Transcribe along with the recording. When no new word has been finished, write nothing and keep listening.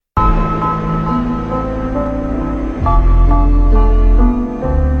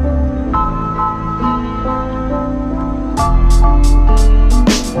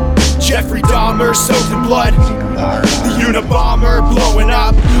Jeffrey Dahmer soaked in blood. The Unabomber blowing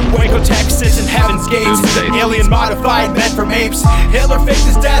up. Waco, Texas and Heaven's Gates. Alien modified men from apes. Hitler faked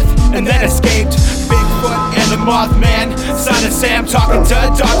his death and then escaped. Bigfoot and the Mothman. Son of Sam talking to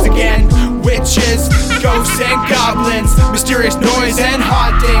dogs again. Witches, ghosts and goblins. Mysterious noise and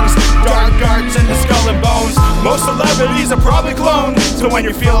hauntings. Dark arts and the skull and bones. Most celebrities are probably cloned. So when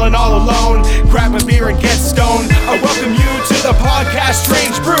you're feeling all alone, grab a beer and get stoned. I welcome you to the podcast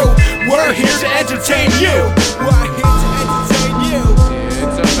Strange Brew. We're here to entertain you. We're here to entertain you.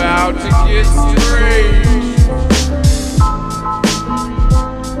 It's about to get strange.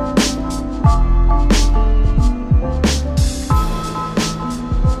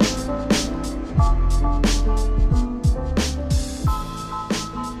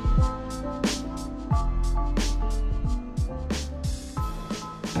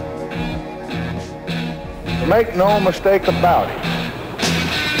 Make no mistake about it.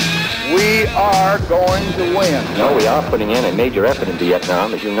 We are going to win. No, we are putting in a major effort in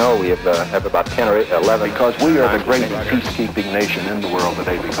Vietnam. As you know, we have about 10 or 11. Because we are the greatest peacekeeping nation in the world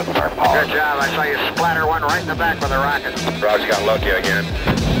today because of our power. Good job. I saw you splatter one right in the back with a rocket. Roger got lucky again.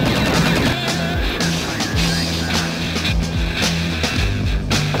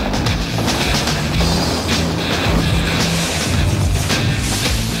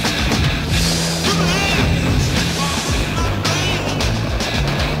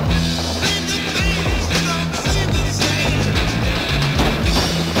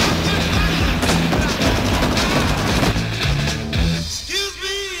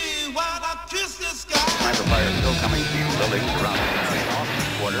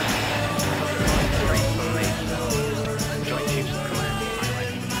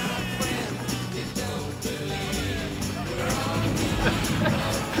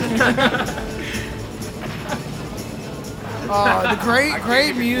 The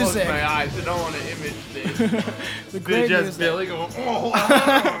great music. Close my eyes. I don't want to image this. The great music. Billy going,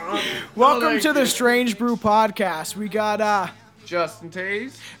 oh. Welcome to the Strange Brew podcast. We got Justin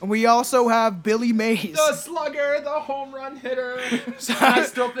Taze. and we also have Billy Mays. The slugger, the home run hitter. I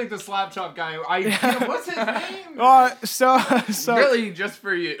still think the slap chop guy. What's his name? So Billy, just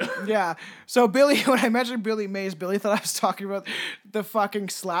for you. yeah. So Billy, when I mentioned Billy Mays, Billy thought I was talking about the fucking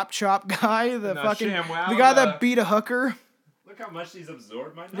slap chop guy, the guy that beat a hooker. Look how much he's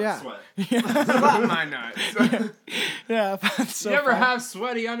absorbed my nut Yeah. sweat. Slap my nuts. Yeah. That's so You ever fun. have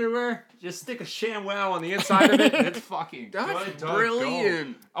sweaty underwear? Just stick a ShamWow on the inside of it and it's fucking That's good.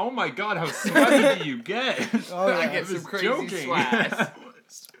 brilliant. Oh my god, how sweaty do you get? Oh, yeah. I get some crazy sweats.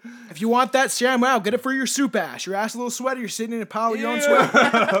 If you want that ShamWow, get it for your soup ass. Your ass a little sweaty. You're sitting in a pile of your own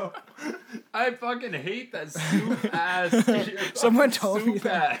sweat. I fucking hate that soup ass. Someone told me soup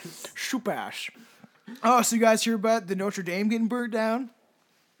that. ass. Soup ass. Oh, so you guys hear about the Notre Dame getting burnt down?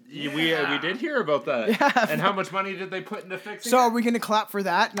 Yeah, we did hear about that. Yeah. And how much money did they put into fixing So it? are we going to clap for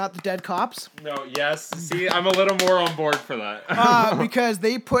that, not the dead cops? No, yes. See, I'm a little more on board for that. Because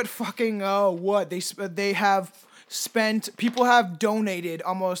they put fucking, they have spent, people have donated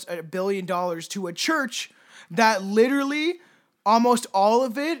almost $1 billion to a church that literally almost all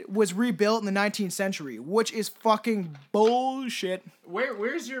of it was rebuilt in the 19th century, which is fucking bullshit.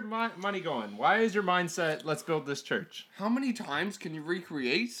 Where's your money going? Why is your mindset, let's build this church? How many times can you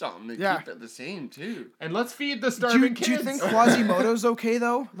recreate something to Yeah. keep it the same, too? And let's feed the Do starving kids. you think Quasimodo's okay,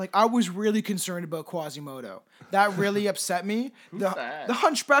 though? Like, I was really concerned about Quasimodo. That really upset me. that? The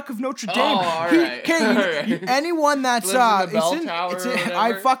Hunchback of Notre Dame. all right. Anyone that's Lives in the bell tower it's or in, whatever?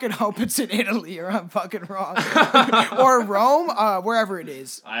 I fucking hope it's in Italy, or I'm fucking wrong. Or Rome, wherever it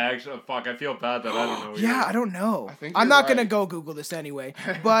is. I feel bad that I don't know. Yeah, I don't know. think I'm you're not gonna right. go Google this anyway.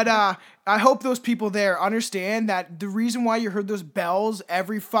 But I hope those people there understand that the reason why you heard those bells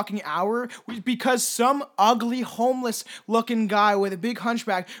every fucking hour was because some ugly homeless looking guy with a big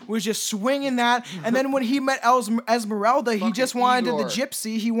hunchback was just swinging that, and then when he met Esmeralda, he just wanted Igor. the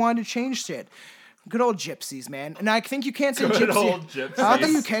gypsy. He wanted to change shit. Good old gypsies, man. And I think you can't say Good gypsy. old I don't gypsies.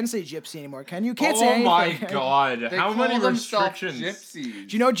 think you can say gypsy anymore, can you? You can't say Oh anything. my god. They How call many themselves restrictions? gypsies.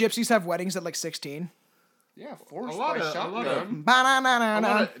 Do you know gypsies have weddings at like 16? Yeah, forced A lot by of- a lot shotgun. of- A Ba-na-na-na-na.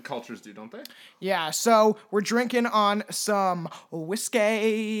 lot of cultures do, don't they? Yeah, so we're drinking on some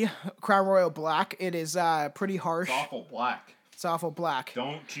whiskey, Crown Royal Black. It is pretty harsh. It's awful black. It's awful black.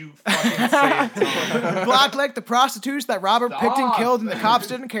 Don't you fucking say it, Tom. Black like the prostitutes that Robert Stop. Picton killed and the cops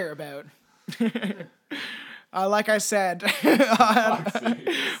didn't care about. Like I said,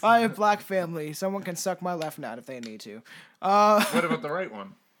 I have black family. Someone can suck my left nut if they need to. What about the right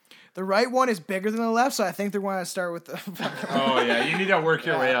one? The right one is bigger than the left, so I think they want to start with the. Oh yeah, you need to work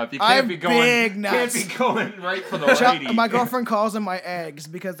your way up. You I can't have be going. big nuts. Can't be going right for the righty. My girlfriend calls them my eggs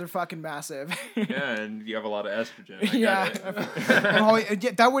because they're fucking massive. Yeah, and you have a lot of estrogen. I Yeah. get it. Oh,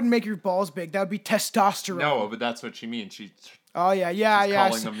 yeah, that wouldn't make your balls big. That would be testosterone. No, but that's what she means. Oh yeah.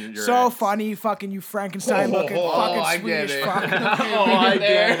 calling them your So eggs. funny, fucking you Frankenstein looking fucking I get Swedish it. fuck. Oh, I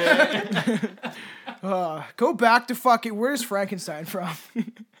get it. Go back to fucking. Where's Frankenstein from?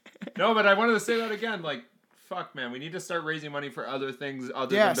 No, but I wanted to say that again. Like, fuck, man, we need to start raising money for other things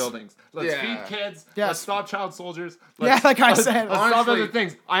other Yes. than buildings. Let's Yeah. feed kids. Yes. Let's stop child soldiers. Yeah, like I said. Let's stop Honestly- other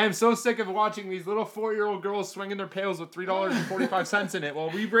things. I am so sick of watching these little 4-year-old girls swinging their pails with $3.45 in it while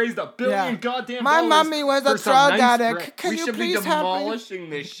we've raised $1 billion goddamn My dollars mommy was for a some drug nice addict. brick. Can We you should be please help me? demolishing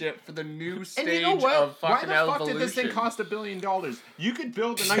this shit for the new stage And you know what? of Why fucking the fuck evolution. did this thing cost $1 billion? You could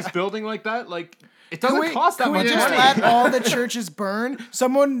build a nice building like that. Like, it doesn't cost that Can we much just money. let all the churches burn?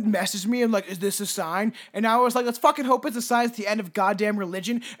 Someone messaged me and like, is this a sign? And I was like, let's fucking hope it's a sign at the end of goddamn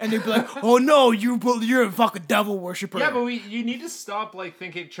religion. And they'd be like, oh no, you're a fucking devil worshiper. Yeah, but you need to stop like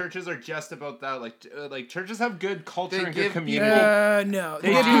thinking churches are just about that. Like churches have good culture They and good give community. No, They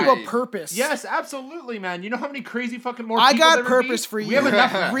they give do. people purpose. Yes, absolutely, man. You know how many crazy fucking more I people got there would purpose be? for We you. have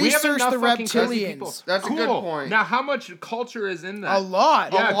enough. we have Research enough the fucking crazy people. reptilians. That's a cool. good point. Now, how much culture is in that? A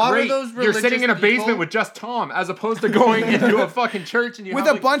lot. Yeah, A lot of great. those You're sitting in a religious basement people- with just Tom, as opposed to going into a fucking church and you With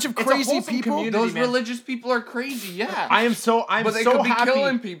have, a bunch of it's a crazy wholesome people. community, Those man. religious people are crazy, yeah. I'm so But they so could be happy.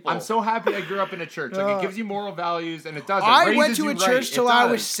 killing people. I'm so happy I grew up in a church. Like it gives you moral values, and it does. It I went raises to you a right. church It till I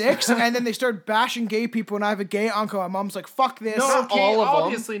was does. 6, and then they started bashing gay people, and I have a gay uncle. My mom's like, fuck this. No, Not okay, all of them.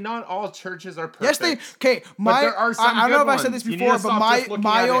 obviously not all churches are perfect. Yes, they. Okay, there are some I don't know if good I said this ones. You need before, to but stop just looking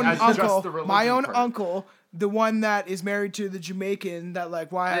my at it own as just uncle, the religion my own part. uncle, the one that is married to the Jamaican, that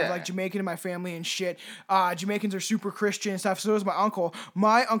like why I have Yeah. like Jamaican in my family and shit. Jamaicans are super Christian and stuff. So is my uncle.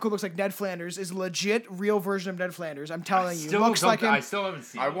 My uncle looks like Ned Flanders. Is a legit, real version of Ned Flanders. I'm telling you, looks like him. I still haven't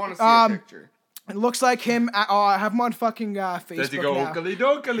seen. I it. want to see a picture. It looks like him. I have him on fucking Facebook Does he go now. okally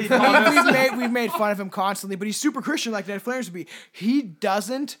dokally? Thomas? we've made fun of him constantly, but he's super Christian like Ned Flanders would be.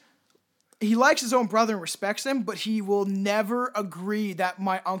 He likes his own brother and respects him, but he will never agree that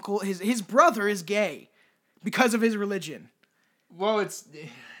my uncle, his brother is gay because of his religion. Well, it's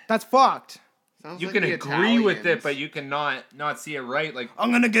That's fucked. Sounds you like can the agree with it, Italians. but you can not see it right. Like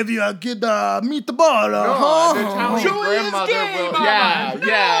I'm gonna give you a good meet the ball. No, huh? the Italian Joey is grandmother gay, will. Mama.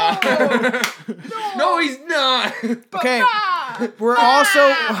 Yeah. No, he's not. Okay, we're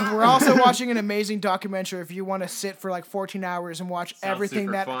also watching an amazing documentary. If you want to sit for like 14 hours and watch everything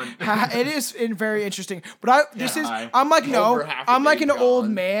super that fun. it is very interesting. But I'm like Over half the I'm like day an old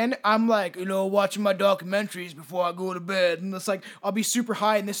gone. man. I'm like watching my documentaries before I go to bed, and it's like I'll be super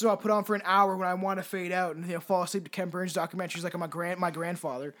high, and this is what I'll put on for an hour when I want to fade out and fall asleep to Ken Burns documentaries like I'm my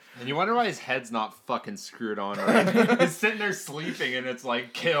grandfather. And you wonder why his head's not fucking screwed on right. He's sitting there sleeping and it's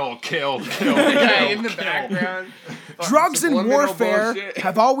like kill. Yeah, in the background. Drugs and Subliminal warfare bullshit.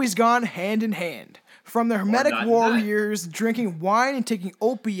 have always gone hand in hand. From the Hermetic not. warriors drinking wine and taking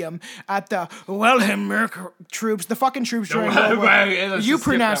opium at the Wilhelmsburg troops, the fucking troops during World War. Let's You just skip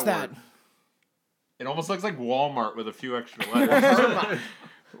pronounce that. word. It almost looks like Walmart with a few extra letters.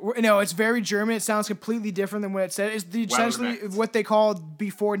 No, it's very German. It sounds completely different than what it said. It's essentially Weltmacht. what they called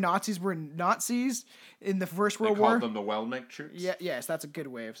before Nazis were Nazis in the First They World War. called them the Weltmacht troops. Yeah, yes, that's a good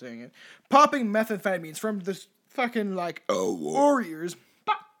way of saying it. Popping methamphetamines from the fucking warriors.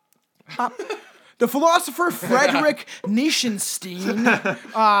 Pop. The philosopher Friedrich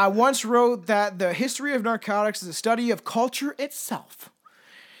Nietzschestein once wrote that the history of narcotics is a study of culture itself.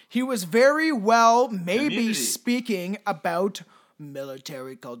 He was very well, maybe Community. speaking about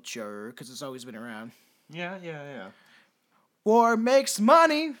military culture because it's always been around. Yeah. War makes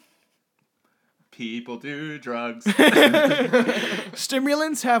money. People do drugs.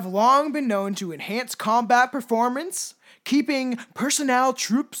 Stimulants have long been known to enhance combat performance, keeping personnel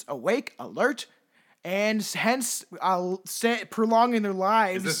troops awake, alert, and hence prolonging their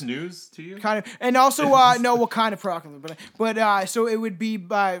lives. Is this news to you? Kind of, and also no, what kind of prolonging? But so it would be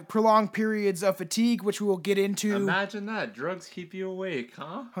by prolonged periods of fatigue, which we will get into. Imagine that. Drugs keep you awake,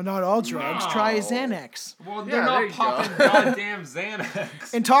 huh? Oh, not all drugs. Try Xanax. Well, Yeah, they're there not you go. popping goddamn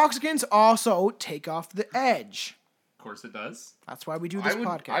Xanax. Intoxicants also take off the edge. Of course it does. That's why we do this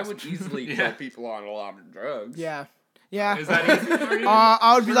podcast. I would easily kill people on a lot of drugs. Yeah. Is that easy for you?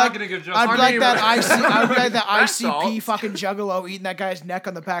 I would be We're not like, gonna give I'd be like that I would be like that That's ICP all. fucking juggalo eating that guy's neck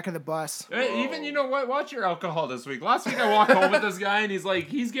on the back of the bus. Hey, even, you know what? Watch your alcohol this week. Last week I walked home with this guy and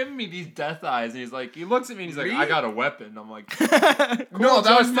he's giving me these death eyes. And he looks at me and he's like, Me? I got a weapon. I'm like, No, that was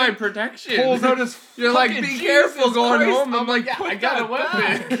Justin. my protection. pulls out his You're like, fucking be careful Jesus going Christ. home. I'm like, yeah, put I got a that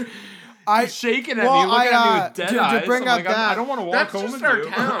weapon. back. He's shaking at me, looking at me with dead eyes. To bring I'm up like, that, I don't want to walk That's home just with our you.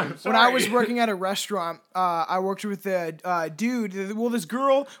 town. when I was working at a restaurant, I worked with a dude. Well, this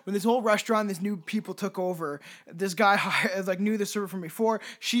girl, when this whole restaurant, these new people took over, this guy knew the server from before.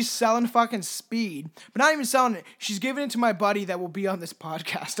 She's selling fucking speed, but not even selling it. She's giving it to my buddy that will be on this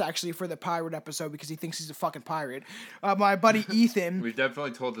podcast actually for the pirate episode because he thinks he's a fucking pirate. My buddy Ethan. We've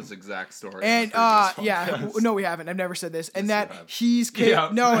definitely told this exact story. And no, we haven't. I've never said this. And Yes, that he's he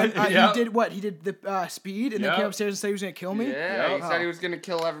did what? He did the speed and then came upstairs and said he was gonna kill me. Yeah, he said he was gonna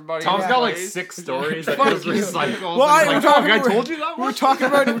kill everybody. Tom's in got like place. 6 stories that goes recycled. Well, I told you that we were one. talking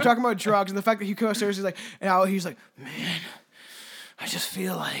about drugs and the fact that he came upstairs. He's like, he's like, man, I just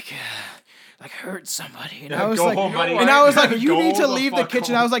feel like hurt somebody. And I was go like, home, buddy. and I was like, you Go need to the leave the fuck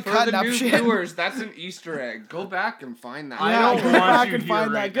kitchen. home. I was like For cutting the up new shit. viewers, that's an Easter egg. Go back and find that. I Yeah, don't go want back you and here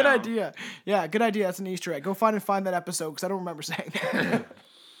find that. right Good now. idea. Yeah, good idea. That's an Easter egg. Go find that episode because I don't remember saying that.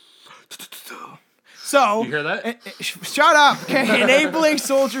 So, You hear that? Shut up. Okay, enabling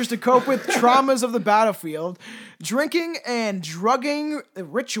soldiers to cope with traumas of the battlefield. Drinking and drugging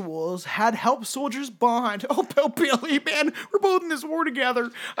rituals had helped soldiers bond. Oh, Billy, man, we're both in this war together.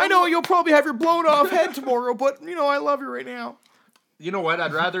 I know you'll probably have your blown off head tomorrow, but, I love you right now. You know what?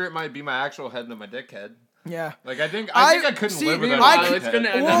 I'd rather it might be my actual head than my dick head. Yeah. Like, I think I couldn't see, live without meanwhile, a dick it's head. gonna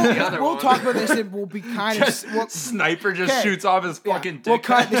end up the other We'll one. talk about this. It will be kind of... Sniper just Okay. shoots off his fucking dick. We'll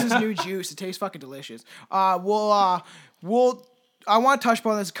cut. This is new juice. It tastes fucking delicious. I want to touch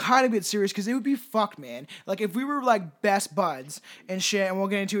upon this kind of bit serious because it would be fucked, man. Like if we were like best buds and shit, and we'll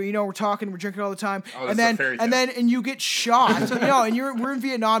get into it. We're talking, we're drinking all the time, this is a fairy tale. and you get shot. And we're in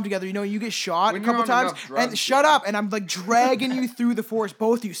Vietnam together. You get shot When a you're couple on times, enough drugs, and shut up. And I'm like dragging you through the forest,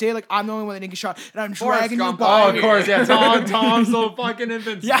 both of you. Say like I'm the only one that didn't get shot, and I'm dragging you Gump. by. Oh, of course, yeah. Tom's the fucking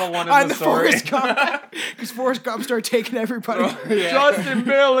invincible one in I'm the the story. Forrest Gump. Because Forrest Gump started taking everybody. Justin,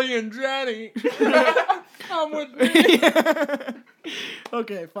 Billy, and Jenny. Come with me.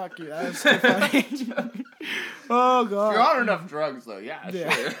 Okay, fuck you. That was so funny. Oh god. If you're on enough drugs, though, yeah.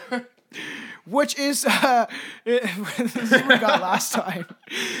 Sure. Which is this is what we got last time.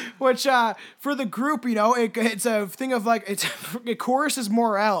 Which for the group, it's a thing of like it choruses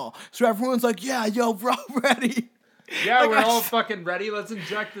morale. So everyone's like, yeah, yo, we're all ready. Yeah, Like, we're all fucking ready. Let's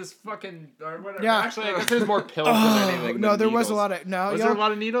inject this fucking or whatever. Yeah. Actually, I guess there's more pills than anything. No, than there was a needles. lot of no. Was you'll- there a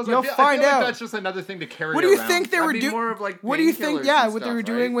lot of needles? You'll I feel find like out. that's just another thing to carry. What do you around. think they were That'd be doing? more of, like, What do you think? painkillers Yeah, and what they were stuff,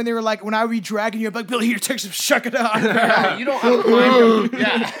 doing right? when they were like, when I would be dragging you, I'd be like, Billy, here, take some, shuck it up. Yeah, you don't have time to,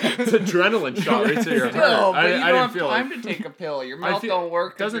 yeah. It's adrenaline shot right to your heart. No, but you I don't didn't have feel time like. to take a pill. Your I mouth feel- don't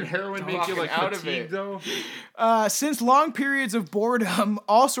work. 'cause Doesn't you're heroin make you fucking like out of fatigued it. though? Since long periods of boredom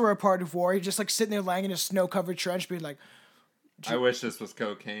also are a part of war, you're just like sitting there lying in a snow-covered trench, being like, I wish this was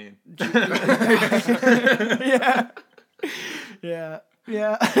cocaine. yeah.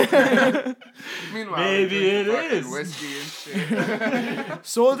 Meanwhile, Maybe they're drinking it fucking is. whiskey and shit.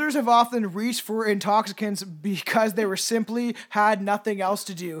 Soldiers have often reached for intoxicants because they were simply had nothing else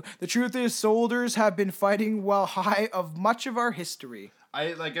to do. The truth is, soldiers have been fighting while high of much of our history.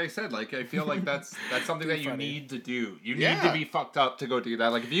 I feel like that's something that you funny. need to do. You need Yeah. to be fucked up to go do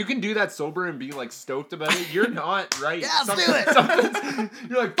that. Like if you can do that sober and be like stoked about it, you're not right. Yeah, let's do it.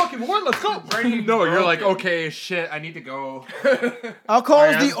 You're like fucking war, let's go. No, you're like okay, shit, I need to go. Alcohol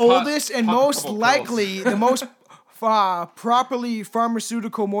is Alright, the let's pop- oldest and pop a most couple pills. likely the most properly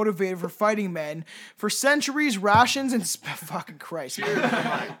pharmaceutical motivated for fighting men. For centuries, rations and fucking Christ.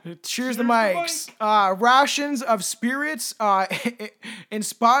 Cheers the mics. Rations of spirits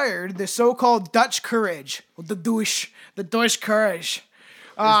inspired the so-called Dutch courage. The Deutsch courage.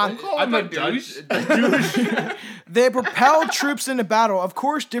 I'm him a a douche. douche. They propelled troops into battle. Of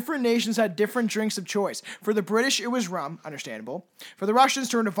course, different nations had different drinks of choice. For the British, it was rum, understandable. For the Russians,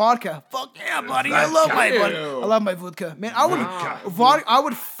 turned to vodka. Fuck yeah, buddy! I love my vodka. I love my vodka, man. I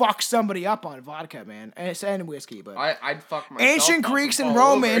would fuck somebody up on vodka, man, and whiskey. But I'd fuck myself. ancient up Greeks and all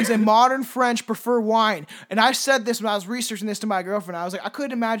Romans over. and modern French prefer wine. And I said this when I was researching this to my girlfriend. I was like, I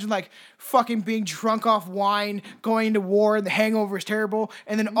couldn't imagine like fucking being drunk off wine, going into war, and the hangover is terrible.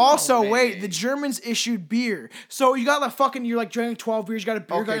 And then also, wait, the Germans issued beer. So you got like fucking, you're like drinking 12 beers, you got a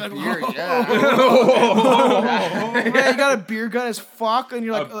beer Okay, gun. beer, Like, yeah. man, you got a beer gun as fuck, and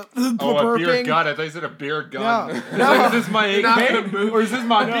you're like, a burping. beer gun. I thought you said a beer gun. No. It's like, is this my AK? Or is this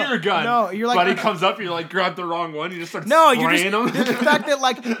my beer gun? No, you're like- Buddy comes up, you like grab the wrong one, you just start No, you're spraying just them. the fact that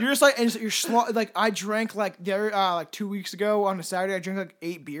like you're just like and you're like I drank like the other like 2 weeks ago on a Saturday I drank like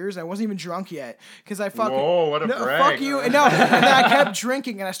 8 beers. I wasn't even drunk yet because I fucking Whoa, what a brag. fuck you and no and then I kept drinking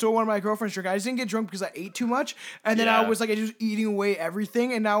drinking and I stole one of my girlfriend's drink. I just didn't get drunk because I ate too much, and then I was like just eating away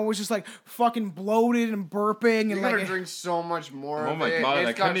everything, and now I was just like fucking bloated and burping, and You're like gonna drink so much more. Oh of my it. god, It's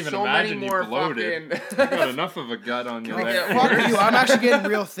I couldn't got even so imagine many you more bloated. fucking. You got enough of a gut on you there. fuck you. I'm actually getting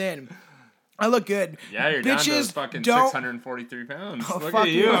real thin. I look good. Yeah, you're Bitches down to fucking don't- 643 pounds. Oh, Look fuck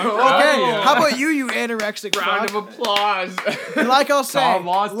at you. I'm Okay, proud of you. how about you anorexic Round fuck? of applause. And like I'll say, Tom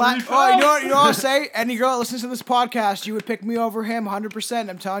lost 3 oh, you pounds. know what I'll say? Any girl that listens to this podcast, you would pick me over him 100%.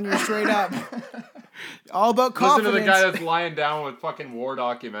 I'm telling you straight up. All about confidence. Listen to the guy that's lying down with fucking war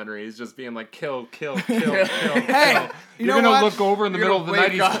documentary. He's just being like, kill, kill, kill, kill, Hey, kill. you You're know gonna what? look over in the You're middle of the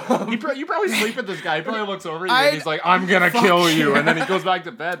gonna night. wake You probably sleep with this guy. He probably looks over at you I- and he's like, I'm gonna Fuck kill you. you. And then he goes back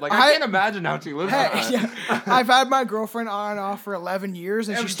to bed. Like, I can't imagine how she lives with Hey, that. yeah, I've had my girlfriend on and off for 11 years,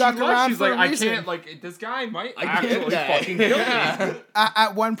 and Yeah, she but stuck she loves- around she's for like, a reason. I can't, like, this guy might get actually that. fucking kill me.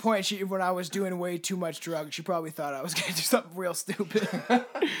 At one point, when I was doing way too much drugs, she probably thought I was gonna do something real stupid.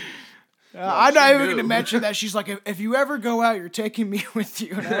 I'm not even gonna mention that she's like, if you ever go out, you're taking me with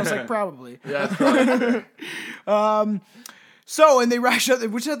you, and I was like, probably. Yeah, that's probably fair. So, and they rush out,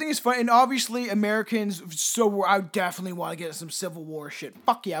 which I think is fun. And obviously, Americans, I definitely want to get into some Civil War shit.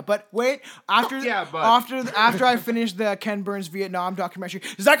 Fuck yeah. But wait, after I finish the Ken Burns Vietnam documentary,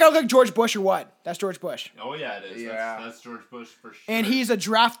 does that guy look like George Bush or what? That's George Bush. Oh, yeah, it is. Yeah. That's George Bush for sure. And he's a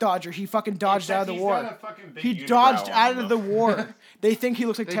draft dodger. He fucking dodged out of the He's war. got a fucking big He unibrow dodged on out him, of the though. war. They think he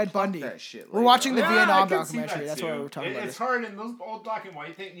looks like Ted plucked Bundy. that shit We're later watching the on. Vietnam I can see documentary. that That's too. what we're talking about. It's hard in those old black and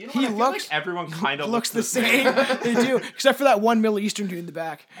white things. You know He what? I feel looks- like everyone kind of looks the same. They do, except for that one Middle Eastern dude in the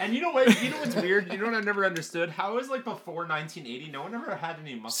back. And you know what? You know what's weird? You know what I've never understood? How is like before 1980, no one ever had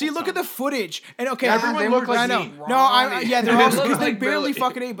any muscles. See, look at the footage, and okay, Everyone they looked I like know. me. No, yeah, they're all They look because they like barely Billy.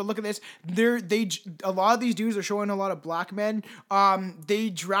 fucking ate. But look at this, a lot of these dudes are showing a lot of black men. They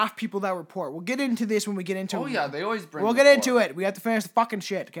draft people that were poor. We'll get into this when we get into. Oh yeah, they always bring. We'll the get into poor. it. We have to finish the fucking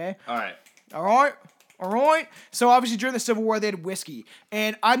shit, okay? All right. All right. All right. So obviously during the Civil War they had whiskey,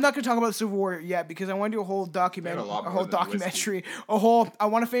 and I'm not gonna talk about the Civil War yet because I want to do a whole documentary. They had a lot A more whole than documentary. I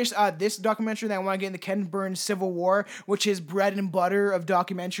want to finish this documentary. Then I want to get in the Ken Burns Civil War, which is bread and butter of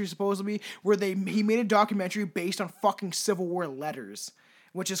documentary supposedly, where he made a documentary based on fucking Civil War letters.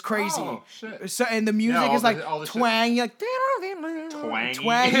 Which is crazy. Oh, shit. So, and the music all is the- like all the shit. twangy, like Twangy.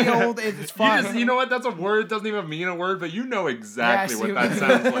 twangy old. It's fun. You know what? That's a word. It doesn't even mean a word, but you know exactly Yeah, what see-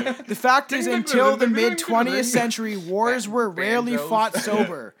 that sounds like. The fact is, until the mid 20th century, wars were rarely Banjos. fought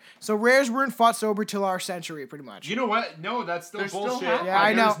sober. So wars weren't fought sober till our century, pretty much. You know what? No, that's still They're still bullshit. happening. Yeah,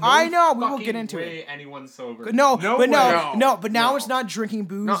 I know. There's no I know. We will fucking get into way anyone's sober. But no, no but way. but now No. it's not drinking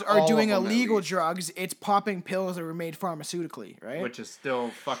booze Not or all doing of them, at illegal least. drugs. It's popping pills that were made pharmaceutically, right? Which is still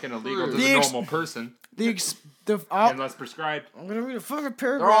fucking illegal to The the ex- normal person, I'm unless prescribed. gonna read a fucking They're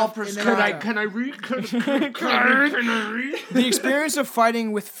paragraph. all and then prescribed. Can I read? Can I read? The experience of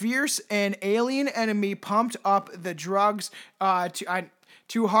fighting with fierce and alien enemy pumped up the drugs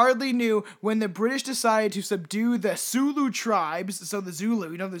to hardly knew when the British decided to subdue the Zulu tribes. So the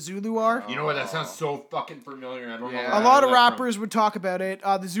Zulu, you know who the Zulu are? You know what? That sounds so fucking familiar. I don't know. Yeah. where A I lot heard of that from. rappers would talk about it.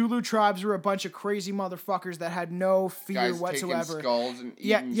 The Zulu tribes were a bunch of crazy motherfuckers that had no fear Guys whatsoever. taking skulls and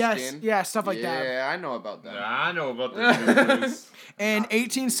Yeah, eating yes, skin. yeah, stuff like that. Yeah, I know about that. I know about the Zulus. In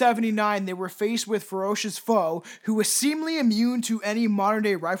 1879, they were faced with ferocious foe who was seemingly immune to any modern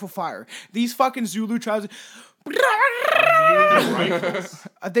day rifle fire. These fucking Zulu tribes. Rifles.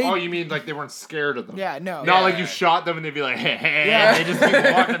 They, Oh, you mean like they weren't scared of them? yeah, no. Not like you shot them and they'd be like, hey, hey, Yeah. they just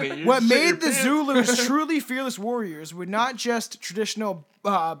keep walking at you. What Shit your made the pants. Zulus truly fearless warriors were not just traditional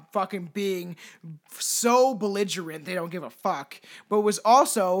fucking being so belligerent they don't give a fuck, but was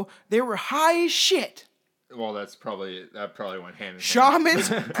also they were high as shit. Well, that probably went hand in hand.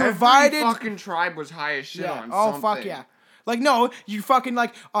 Shamans Every provided. fucking tribe was high as shit Yeah. on Oh something. fuck yeah. Like no, you fucking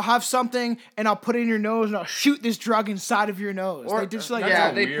like I'll have something and I'll put it in your nose and I'll shoot this drug inside of your nose. Or, They did shit like yeah,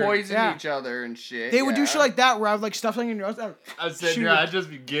 that. they Weird. poison Yeah. each other and shit. They would do yeah. shit like that where I would like stuff something in your nose. I said, shoot yeah, it. I'd just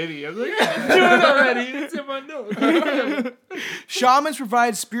be giddy. I'm like, do it already. It's in my nose. Shamans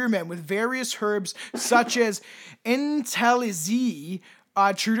provide spearmen with various herbs such as Entelizi,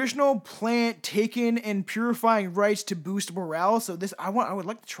 a traditional plant taken in purifying rites to boost morale. So this I would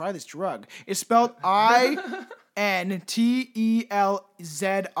like to try this drug. It's spelled Intentelzi.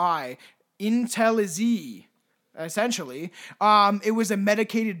 Intelizi, essentially. It was a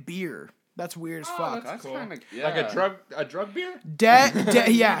medicated beer. That's weird as Oh, fuck. That's cool. kind of Like a drug beer?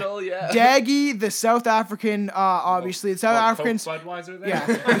 Yeah. Noodle, yeah. Daggy, the South African, obviously the South Africans. Budweiser there? Yeah,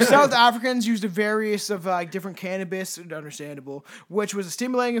 the South Africans used a various of different cannabis, understandable, which was a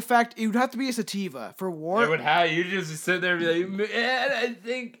stimulating effect. It would have to be a sativa for war. It would have you just sit there and be like, man,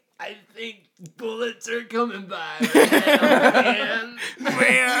 I think bullets are coming by.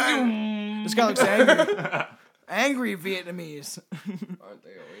 Man. This guy looks angry. Angry Vietnamese. Aren't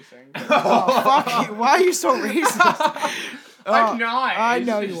they always saying? Oh, fuck you. Why are you so racist? I'm not. I It's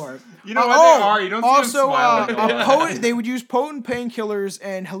know just- you are. You know what they are. You don't see them Also, smiling. they would use potent painkillers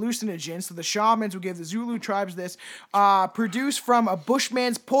and hallucinogens. So the shamans would give the Zulu tribes this, produced from a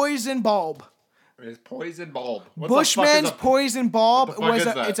Bushman's poison bulb. It's poison bulb. What Bushman's the fuck is poison bulb what the fuck was is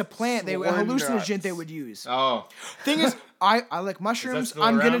that? it's a plant. A Sworn hallucinogen nuts. they would use. Oh, Thing is, I like mushrooms. still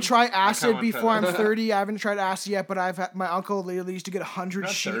I'm gonna around? try I kinda acid want before I'm that. 30. I haven't tried acid yet, but I've had, my uncle literally used to get 100 Not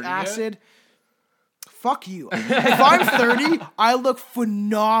sheet 30 yet? acid. Fuck you. If I'm 30, I look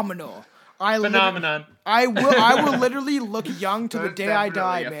phenomenal. phenomenon. I will literally look young to the That's day I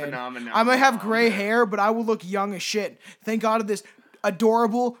die, definitely a man. phenomenon. I might have gray hair, but I will look young as shit. Thank God of this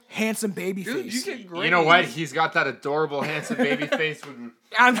adorable, handsome baby Dude, face. you get great. You know what? He's got that adorable, handsome baby face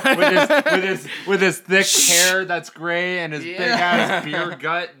I'm- with his thick hair that's gray and his big ass beer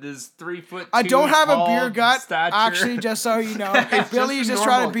gut, and his 3 foot. I don't have a tall beer gut. stature. Actually, just so you know, Billy's just just a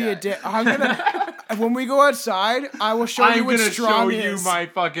trying to normal be a guy. dick. I'm gonna. When we go outside, I will show you I'm what gonna strong show you is. my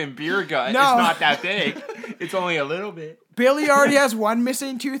fucking beer gut. No. It's not that big. It's only a little bit. Billy already has one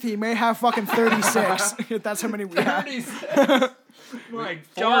missing tooth. He may have fucking 36. If that's how many we have. My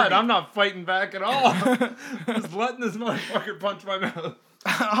God, I'm not fighting back at all. Just letting this motherfucker punch my mouth.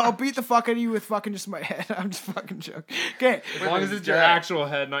 I'll beat the fuck out of you with fucking just my head. I'm just fucking joking. Okay. As long as it's your actual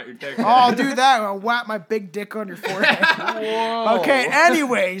head, not your dick. Oh, I'll do that. I'll whap my big dick on your forehead. Whoa. Okay,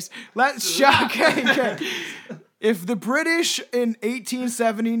 anyways, okay. If the British in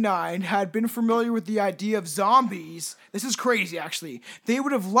 1879 had been familiar with the idea of zombies, this is crazy actually, they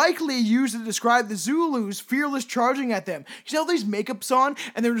would have likely used it to describe the Zulus fearless charging at them. You see all these makeups on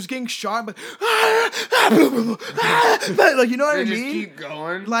and they're just getting shot, but like, you know what They I just mean? keep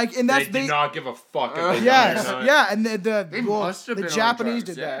going. Like, and They that's do not give a fuck. If they yes, die or not. yeah, and They must have the been on Japanese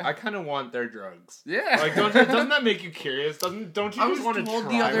drugs, did that. I kind of want their drugs. Yeah. Like, doesn't that make you curious? Don't you I just was want to told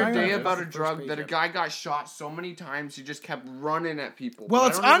try? the other one? day Yeah, about a that's the drug first that a page, guy got shot so many times he just kept running at people. Well, but I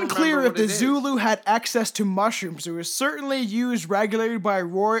it's don't even unclear remember if what the it is. Zulu had access to mushrooms. It was certainly used regularly by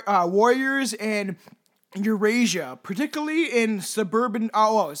warriors in Eurasia, particularly in Siberian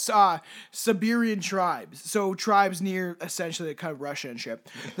tribes. So tribes near essentially kind of Russia and shit.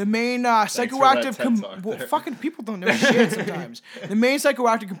 The main psychoactive TED Talk there. fucking people don't know shit sometimes. The main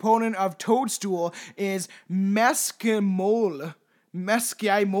psychoactive component of toadstool is mesquimol.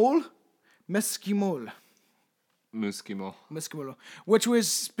 Muskimo, which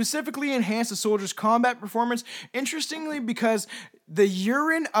was specifically enhanced the soldier's combat performance. Interestingly, because the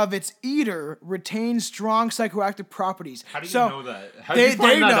urine of its eater retains strong psychoactive properties. How do you so know that? How did you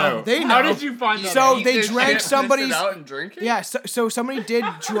find that out? They know. How did you find that So out? they Eat this drank shit, piss it somebody's. out and drink it? Yeah, so somebody did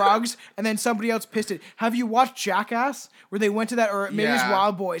drugs and then somebody else pissed it. Have you watched Jackass? Where they went to that, or maybe it's Yeah.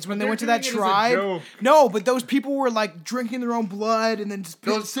 Wild Boys, when they They're went to that doing it as a tribe? joke. No, but those people were like drinking their own blood and then just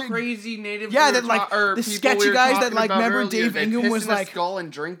Those crazy native Yeah, we that, were like, or the people sketchy we were guys that, talking like, about remember earlier, Dave they Ingham piss was in a like- skull and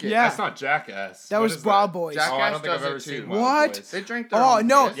drink it. Yeah. That's not Jackass. That What was is Wild Boys. Oh, I Jackass don't think I've does ever it seen too. Wild What? Boys. They drink their Oh own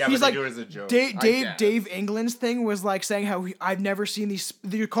no, piss. Yeah, he's but like they do it as a joke. guess. Dave England's thing was like saying how I've never seen these.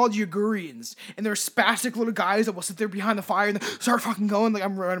 They're called Ugurians, and they're spastic little guys that will sit there behind the fire and start fucking going like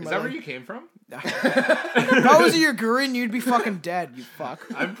I'm running. Is that where you came from? If I was a Ugurian, you'd be fucking dead. You fuck.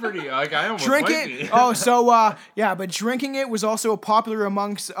 I'm pretty like I almost Drink might it. be. Oh, so yeah, but drinking it was also popular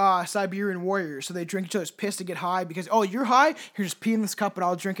amongst Siberian warriors. So they drink each other's piss to get high because you're high. Here, just pee in this cup and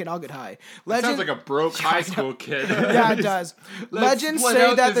I'll drink it. and I'll get high. Sounds like a broke high school kid. Yeah, it does. Let's Legends split say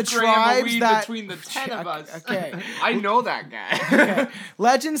out that the this gram of tribes weed that between the 10 of us. okay. I know that guy.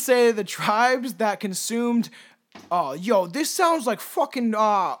 Legends say the tribes that consumed. Oh, yo, this sounds like fucking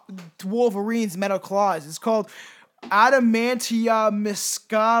Wolverine's metal claws. It's called Adamantia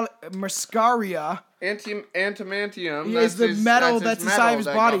muscaria. Antimantium. Is the metal that's his inside of his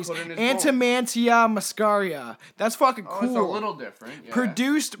metal that bodies. got put in his bones. Antimantia muscaria. That's fucking Oh, cool. it's a little different. Yeah.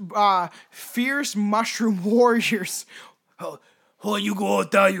 Produced fierce mushroom warriors. Oh, you go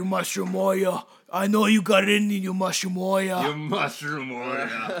out there, you mushroom warrior. I know you got it in you, mushroom warrior. You mushroom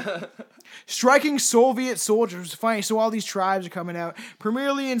warrior. Striking Soviet soldiers. Funny, so all these tribes are coming out.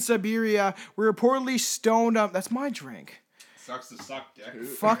 Primarily in Siberia, were reportedly stoned up. That's my drink. Sucks to suck, dick.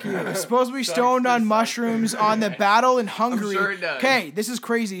 Fuck you. Supposedly stoned on mushrooms on the battle in Hungary. sure it does. Okay, this is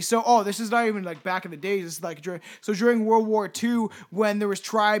crazy. So, this is not even like back in the days. It's like during World War II, when there was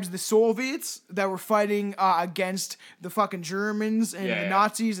tribes, the Soviets, that were fighting against the fucking Germans and the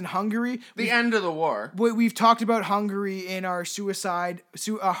Nazis in Hungary. The end of the war. We've talked about Hungary in our suicide.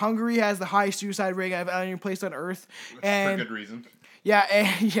 Hungary has the highest suicide rate of any place on Earth, and For good reason.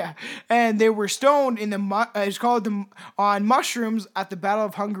 Yeah, and they were stoned in on mushrooms at the Battle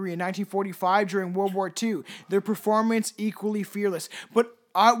of Hungary in 1945 during World War II. Their performance equally fearless. But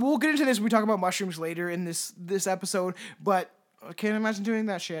we'll get into this when we talk about mushrooms later in this episode. But I can't imagine doing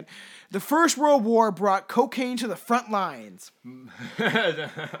that shit. The First World War brought cocaine to the front lines.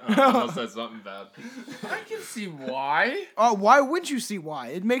 I almost said something bad. I can see why. Why wouldn't you see why?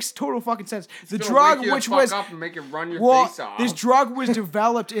 It makes total fucking sense. The It's drug, wake you the which fuck was up and make it run your face off. this drug was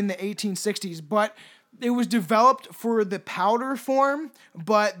developed in the 1860s, but it was developed for the powder form.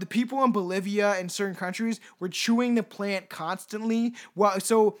 But the people in Bolivia and certain countries were chewing the plant constantly.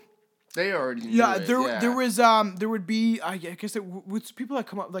 They already knew Yeah, it, there would be I guess with people that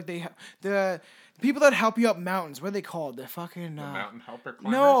come up like the people that help you up mountains. What are they called? The fucking Mountain helper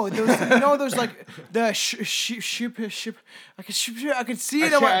climbers? no, those like the ship. I can see it. I can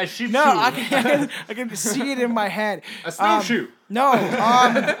see it in my head. A snowshoe. No,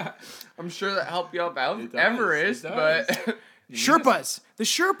 I'm sure that helped you up does, Everest, it does. but Sherpas. The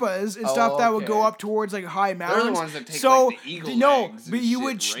Sherpas and stuff that would go okay. up towards like high mountains. They're the ones that take like the eagle legs but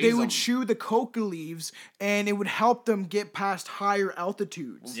and they would chew the coca leaves and it would help them get past higher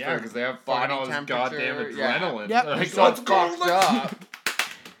altitudes. Yeah, because they have body all this goddamn temperature, yeah. adrenaline. Yep. Like, so it's fucked up.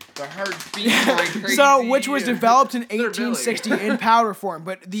 The heart beats like crazy. So, which was developed in They're 1860 in powder form.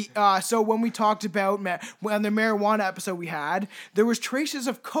 But so when we talked about on the marijuana episode we had, there was traces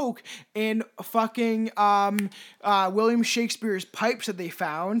of coke in fucking William Shakespeare's pipes that they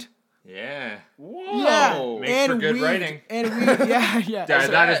found. Yeah. Whoa. Yeah, Makes for good writing. And weed, yeah.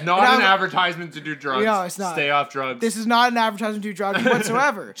 Dad, that is not an advertisement to do drugs. No, it's not. Stay off drugs. This is not an advertisement to do drugs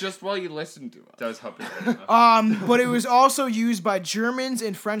whatsoever. Just while you listen to us. Does help you. But it was also used by Germans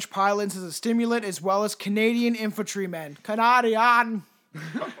and French pilots as a stimulant, as well as Canadian infantrymen. Canadian.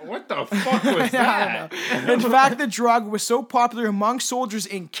 What the fuck was that? In fact, the drug was so popular among soldiers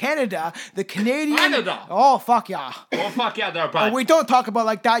in Canada, the Canadian... Canada? Oh, fuck yeah. Oh, fuck yeah, there, bud. We don't talk about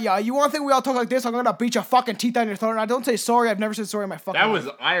like that, yeah. You want to think we all talk like this? I'm going to beat your fucking teeth on your throat. And I don't say sorry. I've never said sorry in my fucking That life.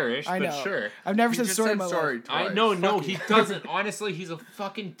 was Irish, I but know. sure. I've never You said just sorry in said my sorry life. twice. No, he doesn't. Honestly, he's a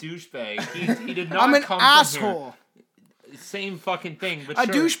fucking douchebag. He did not I'm an come asshole. from here. Same fucking thing, but A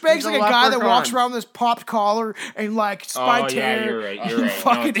sure. douchebag's He's a like a guy that leprechaun. walks around with his popped collar and like spiked yeah, hair. you're right. You're right.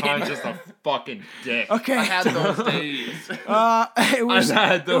 Fucking No, Tom's idiot. just a fucking dick. Okay. I had those days. It was, I've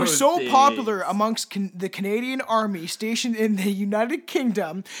had it was those so days. popular amongst the Canadian Army stationed in the United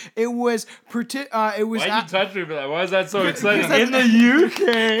Kingdom. It was Why'd you touch me for that? Why is that so exciting? Because In the UK?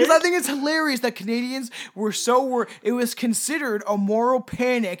 Because I think it's hilarious that Canadians it was considered a moral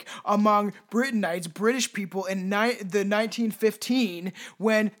panic among Britonites, British people in the 1915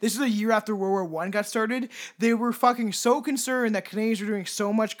 when this is a year after World War I got started. They were fucking so concerned that Canadians were doing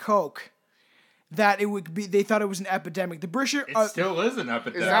so much coke that they thought it was an epidemic. The British It still is an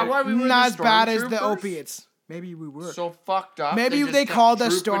epidemic. Is that why we were not the as bad as the stormtroopers? opiates. Maybe we were. So fucked up. Maybe just they kept called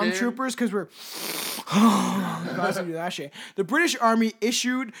us trooping in. stormtroopers because we're guys do that shit. The British Army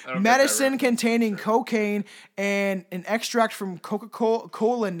issued don't get medicine that containing cocaine and an extract from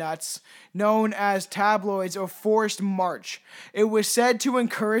Coca-Cola nuts known as tabloids or forced march. It was said to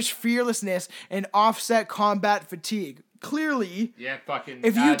encourage fearlessness and offset combat fatigue. Clearly, Yeah, fucking.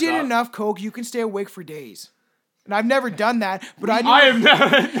 if you adds did up. enough coke, you can stay awake for days. And I've never done that, but I I have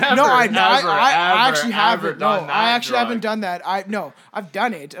never, no, I ever, actually ever haven't. No, done that I actually drug. haven't done that. I've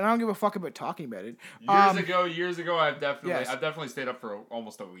done it, and I don't give a fuck about talking about it. Years ago, I've yes. definitely stayed up for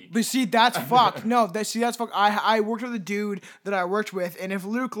almost a week. But see, that's fuck. No, that's fuck. I worked with a dude that I worked with, and if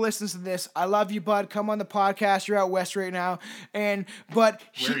Luke listens to this, I love you, bud. Come on the podcast. You're out west right now, but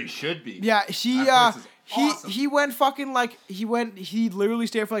Where he should be. yeah, That place is awesome. he went fucking like he literally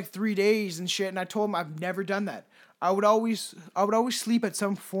stayed for like 3 days and shit, and I told him I've never done that. I would always sleep at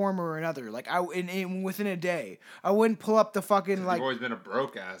some form or another, like within a day. I wouldn't pull up the fucking like. You've always been a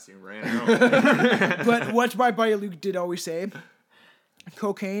broke ass. You ran out. But what my buddy Luke did always say,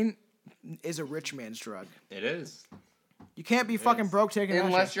 cocaine is a rich man's drug. It is. You can't be fucking broke taking that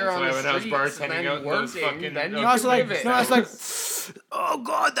Unless shit. you're That's on why the when I was streets and bartending then out in those working, fucking- then you No, it's can like, live it. no, it's like, oh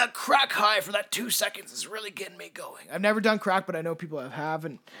god, that crack high for that 2 seconds is really getting me going. I've never done crack, but I know people that have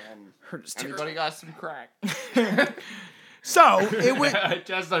and heard it's terrible. Anybody got some crack? So it would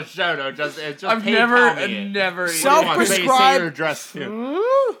just a shout out. I've never self-prescribed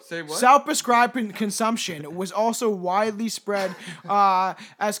Say what? self-prescribed consumption was also widely spread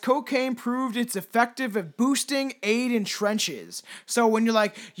as cocaine proved it's effective at boosting aid in trenches. So when you're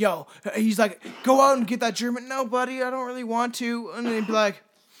like, yo, he's like, go out and get that German. No, buddy, I don't really want to. And then he'd be like,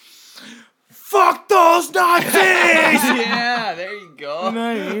 fuck those Nazis! Yeah, there you go. You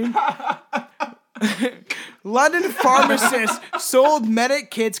know what I mean? London pharmacists sold medic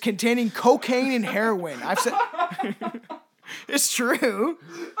kits containing cocaine and heroin. I've said it's true.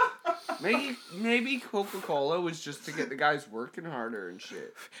 Maybe Coca-Cola was just to get the guys working harder and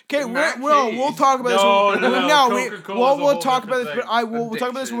shit. Okay, we'll talk about this. We'll talk about this. But we'll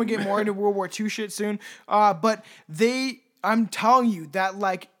talk about this when we get more into World War II shit soon. But I'm telling you that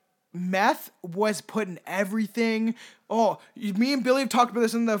like meth was put in everything. Oh, me and Billy have talked about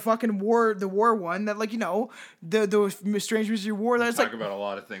this in the fucking the war one. That like the Strange Brew war. That's talk like about a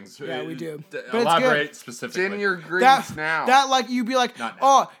lot of things. Yeah, we do. But elaborate it's specifically. It's in your greens now. That like you'd be like,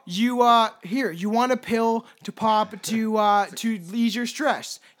 oh, you want a pill to pop to ease your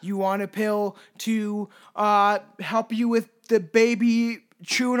stress. You want a pill to help you with the baby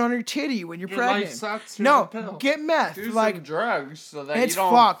chewing on your titty when you're pregnant. Life sucks, no, pill. get meth. Do like some drugs so that it's you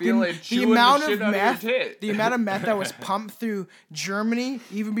don't fucked. feel it chewing the shit out of your tit. The amount of meth that was pumped through Germany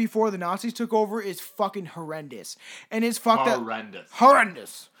even before the Nazis took over is fucking horrendous. And it's fucked up.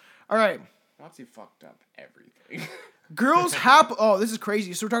 Horrendous. All right. Nazi fucked up everything. Girls this is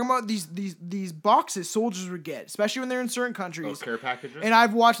crazy. So we're talking about these boxes soldiers would get, especially when they're in certain countries. Those care packages. And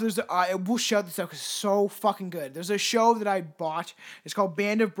I've watched. We'll shout this out because it's so fucking good. There's a show that I bought. It's called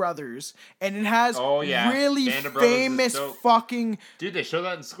Band of Brothers, and it has really famous fucking. Dude, they show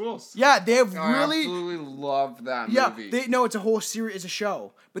that in schools. Yeah, they have I absolutely love that movie. It's a whole series. It's a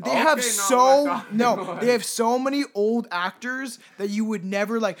show, but they have they have so many old actors that you would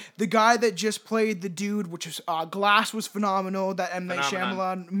never like. The guy that just played the dude, which is Glass, was phenomenal. That M. Night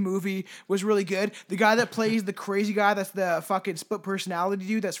Shyamalan movie was really good. The guy that plays the crazy guy, that's the fucking split personality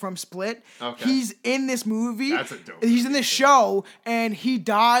dude that's from Split. Okay. He's in this movie. That's a dope. He's in this show, and he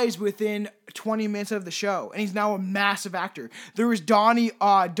dies within 20 minutes of the show, and he's now a massive actor. There was Donnie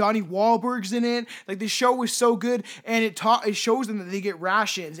Wahlberg's in it. Like, the show was so good, and it shows them that they get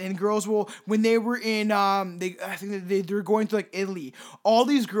rations, and girls will, when they were in I think they're going to like Italy, all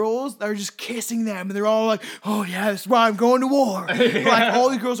these girls are just kissing them, and they're all like, oh yeah, that's why I'm going to war. Like, all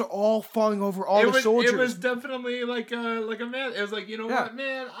these girls are all falling over the soldiers. It was definitely like a man. It was like, what,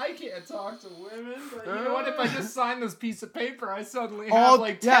 man, I can't talk to women, but you know what, if I just sign this piece of paper, I suddenly have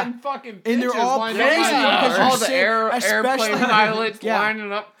like 10 fucking bitches. And they're all lined crazy because all the airplane pilots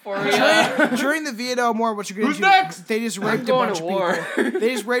lining up for you. During the Vietnam War, what you're going to do? Next? They just raped a bunch of people. They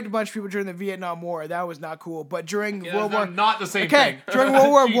just raped a bunch of people during the Vietnam War. That was not cool. But during World War, not the same thing. During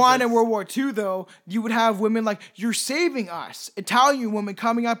World War I and World War II, though, you would have women like, you're saving us. Italian women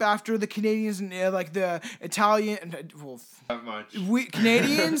coming up after the Canadians and like the Italian. Not much.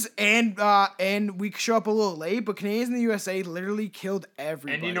 Canadians and we show up a little late, but Canadians in the USA literally killed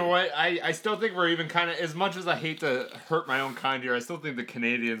everybody. And you know what? I still think we're even kind of, as much as I hate to hurt my own kind here, I still think the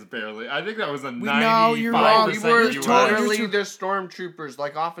Canadians barely. I think that was a 95%. You're wrong. We were totally the stormtroopers,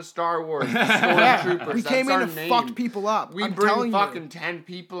 like off of Star Wars. Stormtroopers. We came in and fucked people up. We bring fucking 10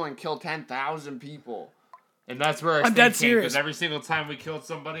 people and kill 10,000 people. And that's where I'm dead serious. Because every single time we killed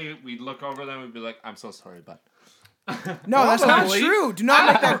somebody, we'd look over them and we'd be like, I'm so sorry, bud. No, that's not true. Do not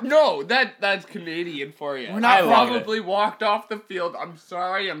make that. No, that's Canadian for you. I probably walked off the field. I'm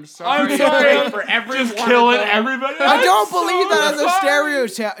sorry. for every just killing everybody. I don't believe that as a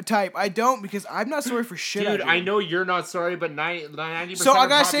stereotype. I don't, because I'm not sorry for shit. Dude, I know you're not sorry, but 90%. So I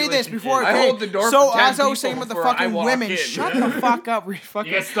gotta say this before I hold the door. So for 10 as I was saying with the fucking women, shut the fuck up. You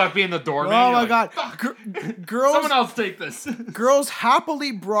get stuck being the doorman. Oh my god, girls! Someone else take this. Girls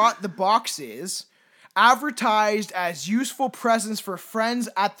happily brought the boxes, advertised as useful presents for friends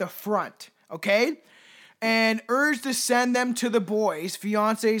at the front, okay? And urged to send them to the boys,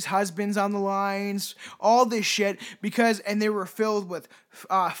 fiancés, husbands on the lines, all this shit, and they were filled with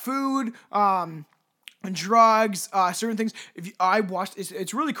food, drugs, certain things.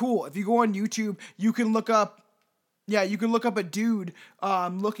 It's really cool. If you go on YouTube, you can look up a dude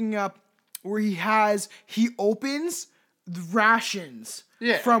looking up where he opens the rations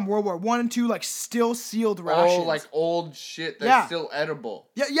from World War I and II, like still sealed rations. Oh, like old shit that's still edible.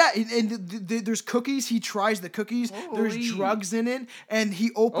 Yeah, and there's cookies. He tries the cookies. Holy. There's drugs in it, and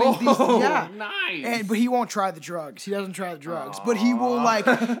he opens these. Yeah, nice. But he won't try the drugs. He doesn't try the drugs, but he will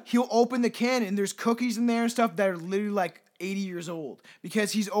he'll open the can, and there's cookies in there and stuff that are literally like 80 years old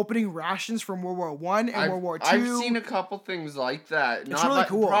because he's opening rations from World War I and World War II. I've seen a couple things like that. It's really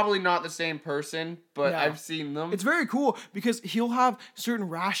cool. Probably not the same person, but Yeah. I've seen them. It's very cool because he'll have certain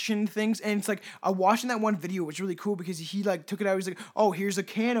ration things, and it's like watching that one video was really cool because he like took it out. He's like, "Oh, here's a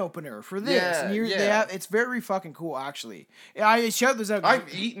can opener for this," Yeah, and yeah. they have, it's very fucking cool actually. I shout this out.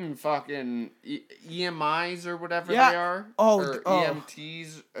 I've eaten fucking EMIs or whatever Yeah. they are. Oh, or oh.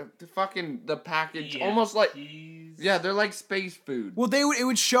 EMTs. The package almost like they're like space food. Well, it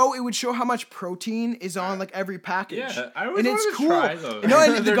would show how much protein is on like every package. Yeah, I always and it's wanted to cool. try those. No,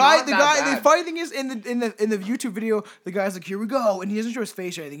 and the They're guy, not that the bad. funny thing is in the YouTube video, the guy's like, "Here we go," and he doesn't show his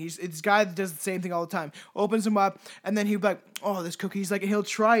face or anything. It's this guy that does the same thing all the time. Opens them up, and then he'll be like, "Oh, this cookie." He's like, and he'll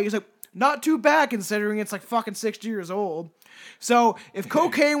try it. He's like, "Not too bad considering it's like fucking 60 years old." So if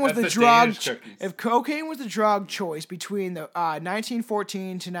cocaine was the That's the drug, Danish cookies. if cocaine was the drug choice between the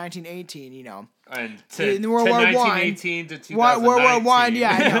 1914 to 1918, And in to World War I, 1918 to 2019. World War I,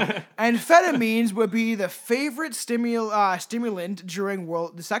 yeah, I know. Amphetamines would be the favorite stimulant during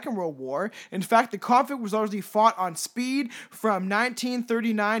the Second World War. In fact, the conflict was largely fought on speed from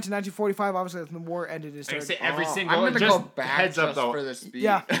 1939 to 1945. Obviously, the war ended. I say every single. I'm gonna just go back heads up just though. for the speed.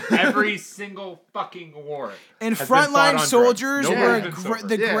 Yeah. Every single fucking war. And has been fought frontline on drugs. soldiers Nobody's were been sober.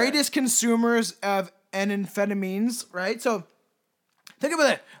 the Yeah. greatest consumers of amphetamines, right? So think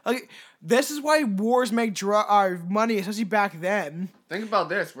about it. Like, this is why wars make money, especially back then. Think about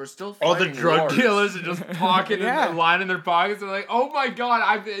this. We're still All the fighting drug wars. dealers are just pocketing Yeah. and lying in their pockets. They're like, "Oh my god!"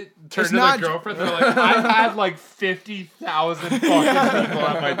 I've turned to not- their girlfriend. They're like, "I've had like 50,000 fucking people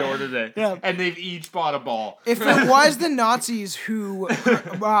at my door today, Yeah. and they've each bought a ball." If it was the Nazis who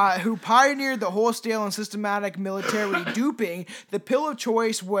pioneered the wholesale and systematic military duping, the pill of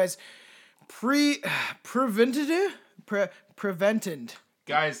choice was prevented.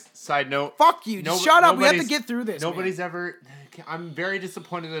 Guys, side note. Fuck you! Just shut up. We have to nobody's- get through this. Nobody's ever. I'm very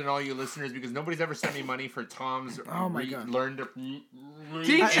disappointed in all you listeners because nobody's ever sent me money for Tom's Oh my God. learn to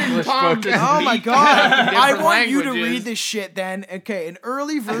Teaching English Tom book. to Oh my speak god! I different want you to languages. read this shit then. Okay, an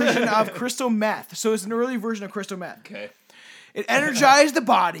early version of crystal meth. So it's an early version of crystal meth. Okay. It energized the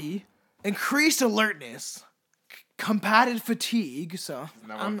body, increased alertness, combated fatigue. So Isn't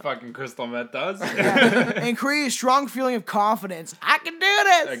that what fucking crystal meth does? and create a strong feeling of confidence. I can do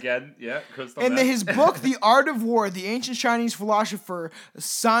this. Again, yeah, crystal In meth. his book, The Art of War, the ancient Chinese philosopher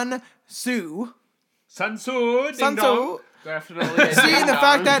Sun Tzu. Sun Tzu. Ding Sun dong. Tzu. Definitely. a See, ding the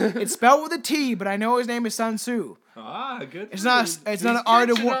fact dong. that it's spelled with a T, but I know his name is Sun Tzu. Ah, good. It's not. It's not an art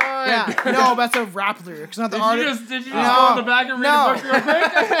of war. catching on. Yeah, no, that's a rap lyric. It's not the art. Did you just No, go on the back and read no. the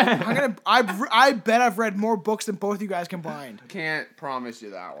book real quick? I bet I've read more books than both you guys combined. Can't promise you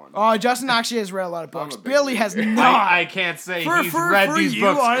that one. Oh, Justin actually has read a lot of books. a big Billy has not. I can't say he's read these you,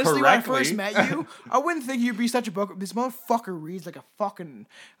 books honestly, correctly. when I first met you, I wouldn't think you'd be such a book. This motherfucker reads like a fucking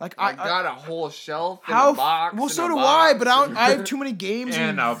like I got a whole shelf in how a box. well in so a do box. I, but I have too many games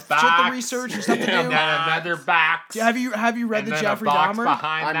And a shit box. to research and stuff to do. And then another box. Have you read and the then Jeffrey a box Dahmer?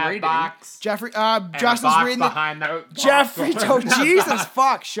 behind I'm that reading. box. Jeffrey And a Justin's box reading the behind that Jeffrey, box. oh Jesus,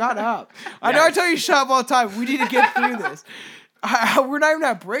 fuck, shut up. I know I tell you to shut up all the time. We need to get through this. We're not even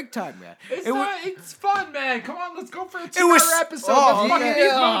at break time, man. It's fun, man. Come on, let's go for a 2 was- hour episode. oh, Fucking yeah.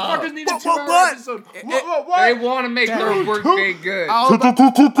 these motherfuckers need a What, 2 hour what? episode. It- What? They want to make their workday good. How about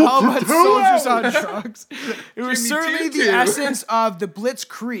soldiers on drugs? It was certainly the essence of the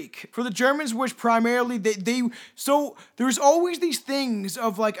Blitzkrieg. For the Germans, which primarily so there's always these things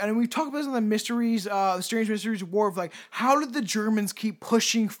of like, and we've talked about this in the mysteries, the strange mysteries of war, of like, how did the Germans keep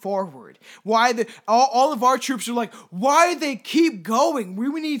pushing forward? Why all of our troops are like, why they keep going? We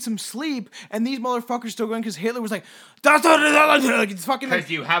need some sleep, and these motherfuckers still going because Hitler was like, it's fucking like,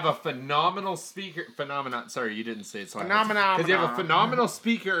 Because you have a phenomenal speaker. Sorry, you didn't say it. Phenomenon. Because you have a phenomenal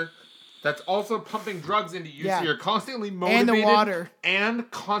speaker that's also pumping drugs into you, Yeah. so you're constantly And motivated the water. and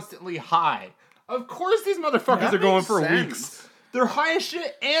constantly high. Of course, these motherfuckers are going for sense. weeks. They're high as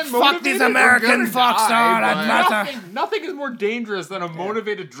shit and fuck motivated. these They're American gonna fucks, die, dog. but Nothing. Nothing is more dangerous than a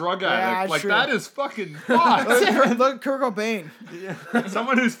motivated drug Yeah, addict. Like, true. that is fucking fucked. Look at Kurt Cobain.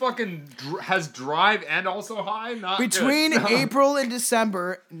 Someone who's fucking has drive and also high, not Between good. April and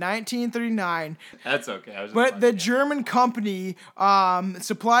December 1939, That's okay. I was just but the fucking- German company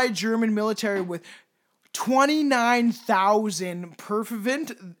supplied German military with 29,000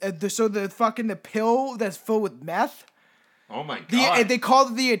 Perfivent. So the pill that's filled with meth. Oh my god. They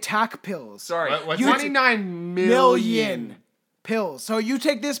called it the attack pills. Sorry, What's 29 Million pills. So you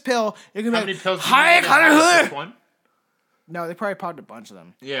take this pill, you're gonna How be many like, pills do you "Hi, need to have Hunter." this one? No, they probably popped a bunch of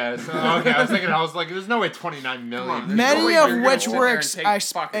them. Yeah, so, okay, I was like, there's no way 29 million. Many of which were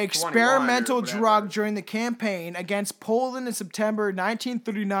experimental drug during the campaign against Poland in September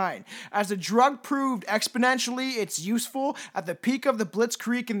 1939. As the drug proved exponentially its useful at the peak of the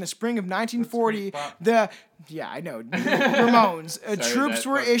Blitzkrieg in the spring of 1940, Ramones troops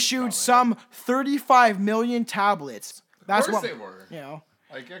were issued some 35 million tablets. That's of course what they were. You know.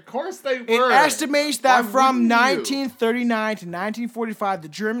 Like, of course they were. It estimates that from 1939 to 1945, the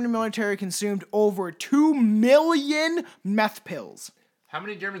German military consumed over 2 million meth pills. How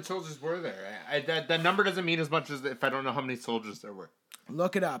many German soldiers were there? That number doesn't mean as much as if I don't know how many soldiers there were.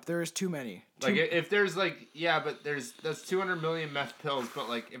 Look it up. There's too many. Like, if there's like, but that's 200 million meth pills. But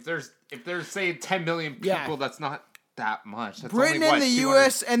like, if there's say 10 million people, that's not that much. That's Britain only, and the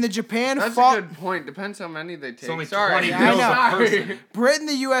U.S. and the Japan That's a good point. Depends how many they take. It's only Sorry. 20 pills a person. Britain,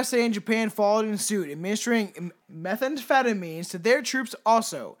 the USA, and Japan followed in suit, administering methamphetamines to their troops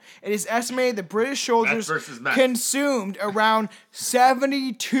also. It is estimated that British soldiers consumed around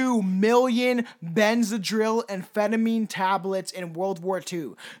 72 million Benadryl amphetamine tablets in World War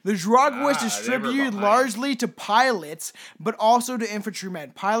II. The drug was distributed largely to pilots, but also to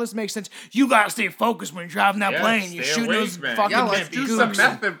infantrymen. Pilots make sense. You gotta stay focused when you're driving that plane. You're shooting those fucking let's do some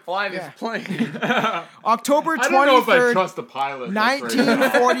meth and fly this plane. October 23rd, I don't know if I trust the pilot.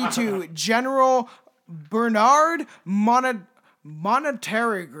 1942, General Bernard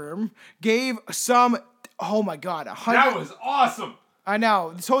Monetarigram gave some, oh my god, 100. That was awesome. I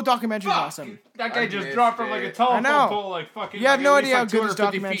know. This whole documentary is awesome. That guy just dropped from like a telephone pole, like fucking. You have like no at idea how least, good like, this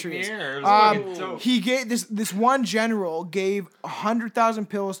 250 documentary feet is. in the air. It was fucking dope. He gave this one general gave 100,000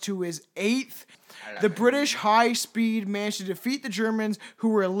 pills to his 8th. The British high speed managed to defeat the Germans, who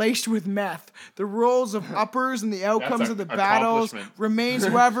were laced with meth. The roles of uppers and the outcomes of the battles remains,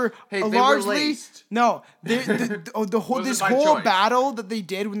 however, largely no. This whole battle that they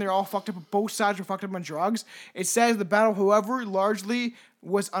did when they're all fucked up, both sides were fucked up on drugs. It says the battle, however, largely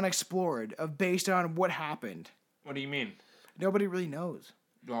was unexplored, based on what happened. What do you mean? Nobody really knows.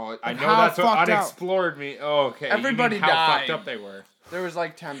 Well, I know that's what unexplored me. Oh, okay. Everybody died. How fucked up they were. There was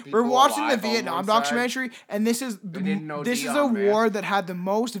like 10 people. We're watching the Vietnam documentary, and this is a war that had the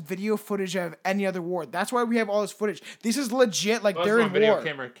most video footage of any other war. That's why we have all this footage. This is legit, like they're in war.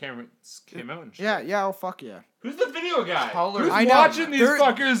 Cameras came out and shit. Yeah, oh fuck yeah. Who's the video guy? Who's watching these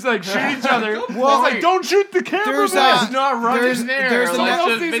fuckers like shoot each other? Well, like, don't shoot the camera. He's not running there. There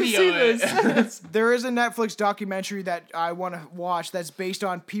is a Netflix documentary that I want to watch that's based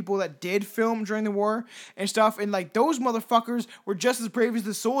on people that did film during the war and stuff, and like those motherfuckers were just as brave as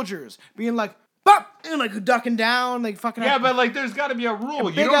the soldiers, being like, bop! And like ducking down, like fucking. Yeah, but like, there's got to be a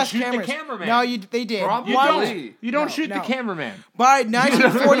rule. You don't shoot the cameraman. No, they did. You don't shoot the cameraman. By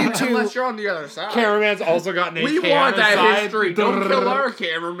 1942, unless you're on the other side. Cameraman's also got an AK. We want that history. Don't kill our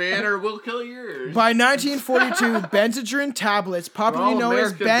cameraman, or we'll kill yours. By 1942, Benadryl tablets, popularly known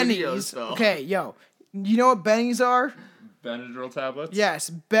as Bennies. Okay, you know what Bennies are? Benadryl tablets?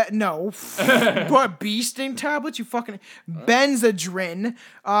 Yes. No. What, bee sting tablets? You fucking... Benzedrine.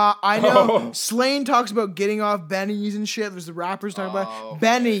 I know Slane talks about getting off bennies and shit. There's the rappers talking about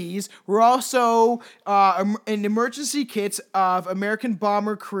bennies. We're also in emergency kits of American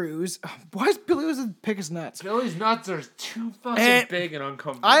bomber crews. Why is Billy was pick his nuts? Billy's nuts are too fucking big and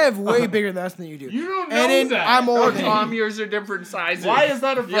uncomfortable. I have way bigger nuts than you do. You don't know that. I'm older than Tom, yours are different sizes. Why is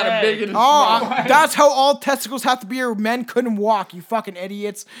that a You got a big and a small. That's how all testicles have to be, or men couldn't walk, you fucking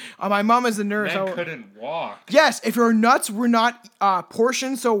idiots. My mom is a nurse. Men couldn't walk. Yes, if your nuts were not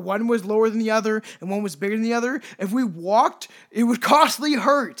portioned, so one was lower than the other and one was bigger than the other, if we walked, it would constantly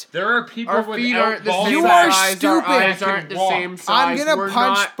hurt. There are people our feet aren't the same you size. are stupid. Our eyes aren't the same size. I'm gonna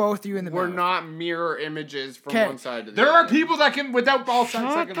punch both of you in the mouth. We're not mirror images from one side to the other. There are people that can, without ball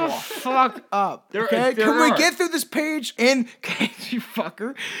signs, that can walk. Fuck up. Okay, can we get through this page? You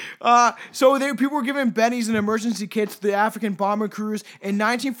fucker. So people were giving bennies and emergency kits to the African bomber crews. In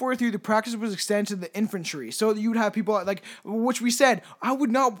 1943, the practice was extended to the infantry. So you would have people like, which we said, I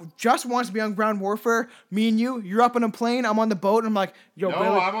would not just want to be on ground warfare. Me and you're up on a plane, I'm on the boat, and I'm like, yo, no,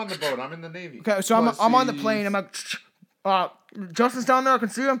 Billy. I'm on the boat. I'm in the Navy. Okay, so I'm on the plane. I'm like, Justin's down there. I can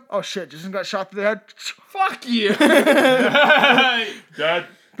see him. Oh shit, Justin got shot through the head. Fuck you. Dad.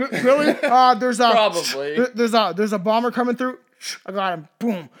 Billy, there's a bomber coming through. I got him.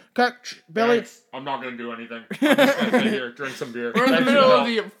 Boom. Okay, Billy. Thanks. I'm not gonna do anything. I'm just gonna sit here, drink some beer. We're in the middle of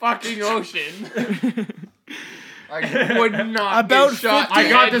the fucking ocean. I would not about get shot. 50, I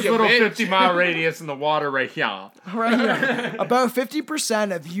got this little 50-mile radius in the water right here. Right here. About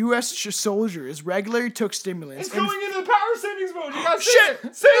 50% of U.S. soldiers regularly took stimulants. It's going into the power savings mode. You guys say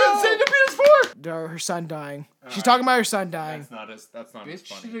it. Say the PS4. Her son dying. She's talking about her son dying. That's not as Bitch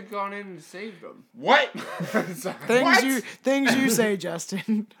should funny. have gone in and saved him. What? Things you say,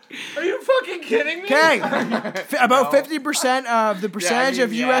 Justin. Are you fucking kidding me? Okay, about 50% of the percentage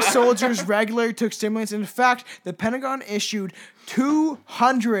of U.S. soldiers regularly took stimulants. In fact, the Pentagon issued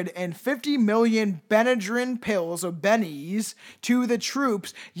 250 million Benadryl pills, or bennies, to the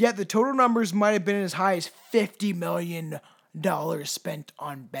troops, yet the total numbers might have been as high as $50 million spent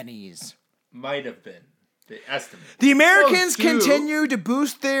on bennies. Might have been. The estimate. The Americans continue to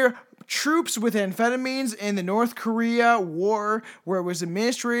boost their troops with amphetamines in the North Korea War, where it was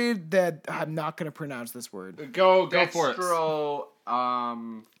administered that I'm not going to pronounce this word. Go for it.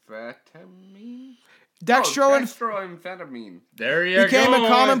 Dextroamphetamine? Dextroamphetamine. There you became go. a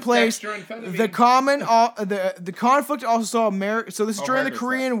commonplace. Dextroamphetamine. The conflict also saw So this is during the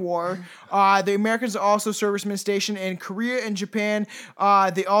Korean War. The Americans also servicemen stationed in Korea and Japan.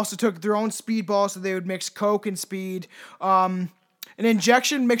 They also took their own speedballs, so they would mix coke and speed. An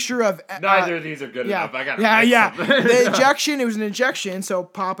injection mixture of neither of these are good enough. I gotta The injection, it was an injection, so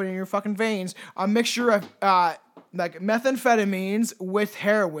pop it in your fucking veins. A mixture of like methamphetamines with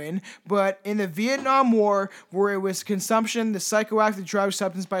heroin, but in the Vietnam War, where it was consumption, the psychoactive drug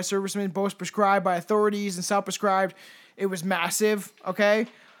substance by servicemen, both prescribed by authorities and self-prescribed, it was massive, okay?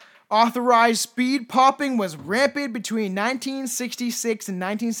 Authorized speed popping was rampant between 1966 and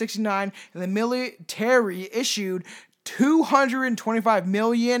 1969, and the military issued 225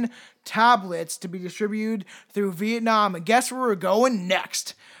 million tablets to be distributed through Vietnam. And guess where we're going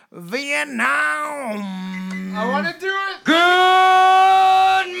next? Vietnam. I want to do it.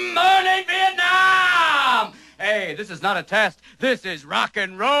 Good morning, Vietnam. Hey, this is not a test. This is rock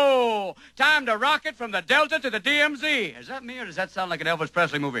and roll. Time to rock it from the Delta to the DMZ. Is that me or does that sound like an Elvis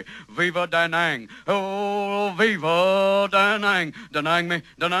Presley movie? Viva Da Nang. Oh, Viva Da Nang. Da Nang me.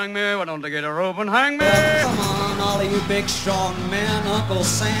 Why don't they get a rope and hang me? Come on, all of you big strong men. Uncle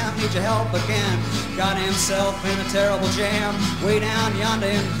Sam needs your help again. Got himself in a terrible jam way down yonder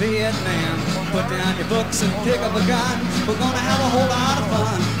in Vietnam. Put down your books and pick up a gun. We're gonna have a whole lot of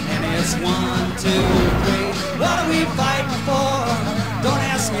fun. And it's 1, 2, 3. What are we fighting for? Don't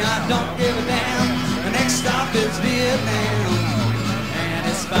ask me, I don't give a damn. The next stop is Vietnam. And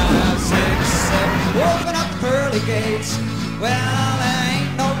it's 5, 6, 7. Open up pearly gates. Well, there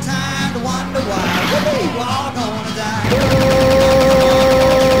ain't no time to wonder why. We're all gonna die.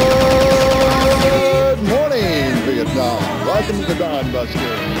 Good morning, Vietnam. Welcome to Don Buster.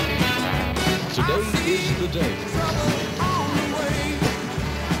 Today is the day.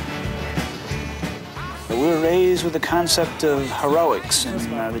 We were raised with the concept of heroics and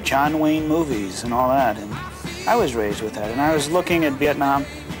the John Wayne movies and all that. And I was raised with that. And I was looking at Vietnam,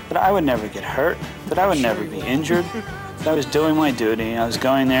 that I would never get hurt, that I would never be injured. That I was doing my duty. I was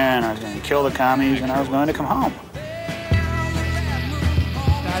going there and I was going to kill the commies and I was going to come home.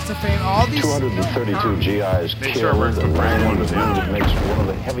 That's a fame. All these 232 GIs killed and ran into wounded makes one of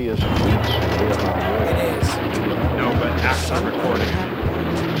the heaviest fleets in Vietnam. It is. No, but after recording.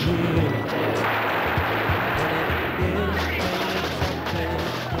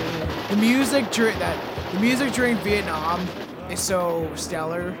 The music during Vietnam is so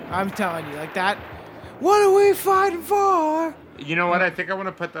stellar. I'm telling you, like that. What are we fighting for? You know what? I think I want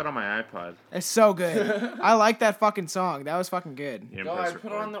to put that on my iPod. It's so good. I like that fucking song. That was fucking good. No, I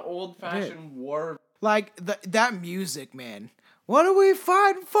put on the old-fashioned war. Like that music, man. What are we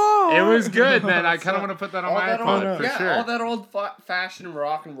fighting for? It was good, man. I kind of want to put that on my iPod for sure. All that old-fashioned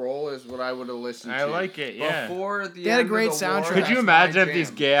rock and roll is what I would have listened to. I like it, yeah. Before the they had end a great of the soundtrack. war, Could you imagine if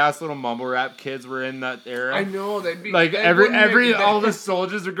these gay-ass little mumble rap kids were in that era? I know, they'd be... Like, all the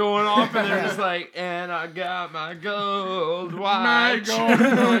soldiers are going off, and they're just like, and I got my gold watch.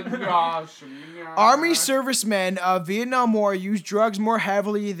 Gosh. Army servicemen of Vietnam War used drugs more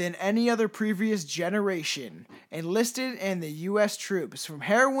heavily than any other previous generation, enlisted in the U.S. troops, from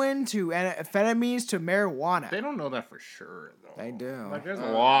heroin to amphetamines to marijuana. They don't know that for sure, though. They do. Like, there's a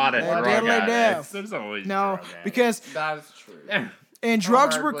lot of drug addicts. There's always drug addicts. Because that's true. And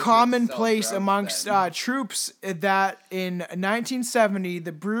drugs were commonplace amongst troops that in 1970,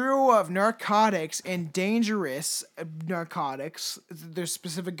 the Bureau of Narcotics and Dangerous Narcotics, their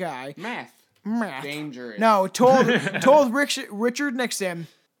specific guy. Meth. Dangerous. No, told Richard Nixon.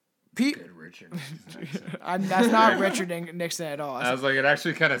 Richard Nixon. That's not Richard Nixon at all. I was like, it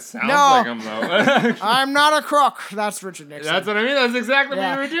actually kind of sounds like him, though. I'm not a crook. That's Richard Nixon. That's what I mean. That's exactly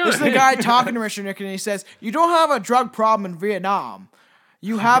what you were doing. This is the guy talking to Richard Nixon, and he says, "You don't have a drug problem in Vietnam.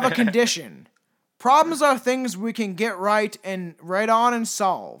 You have a condition. Problems are things we can get right on and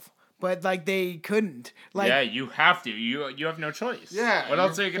solve. but like they couldn't. Like, yeah, you have to. You have no choice. Yeah. What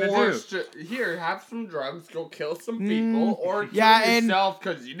else are you gonna do? Here, have some drugs, go kill some people, or kill and yourself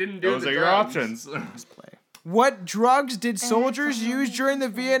because you didn't do Those the are drugs. your options. what drugs did soldiers use during the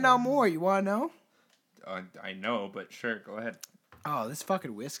Vietnam War? You want to know? I know, but sure, go ahead. Oh, this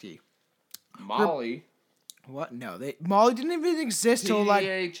fucking whiskey. Molly. What? No, Molly didn't even exist till like.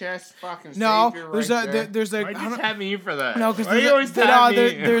 PHS fucking No, savior there's right a there. there's a. Why'd you tap me for that? No, because there's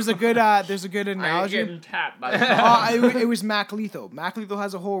a good there's a good I ain't analogy. getting tapped by the It was Mac Lethal. Mac Lethal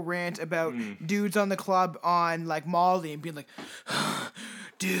has a whole rant about dudes on the club on like Molly and being like,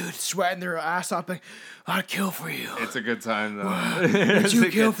 dude, sweating their ass off, like, I'd kill for you. It's a good time though. Would you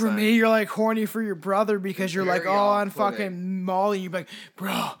kill for me? You're like horny for your brother because you're like, Very on off-putting. fucking Molly. You're like,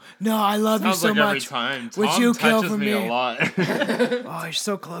 bro, no, I love you Sounds so like every much. time. Would Tom you kill touches for me me? a lot. Oh, you're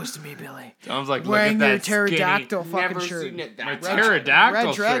so close to me, Billy. Tom's like, Wearing look your at that skinny. pterodactyl fucking Never shirt. seen it My that pterodactyl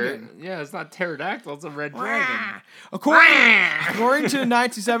Red shirt. dragon. Yeah, it's not pterodactyl. It's a red dragon. According to the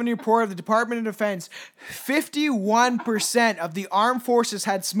 1970 report of the Department of Defense, 51% of the armed forces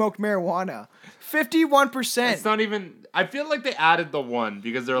had smoked marijuana. 51%. It's not even. I feel like they added the one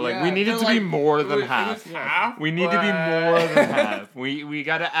because they're like, Yeah, we need it they're to be like, more than it was half. half, We need to be more than half. We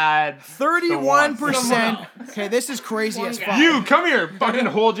gotta add 31%. Okay, this is crazy as fuck. You come here, fucking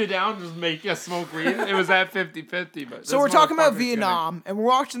hold you down, just make you smoke weed. It was at 50-50, but So we're talking about Vietnam, and we're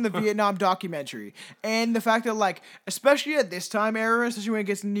watching the Vietnam documentary, and the fact that, like, especially at this time era, especially when it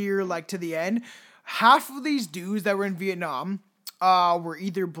gets near, like, to the end, half of these dudes that were in Vietnam were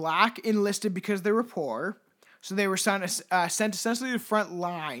either black, enlisted because they were poor, so they were sent essentially to the front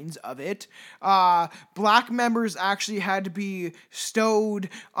lines of it. Black members actually had to be stowed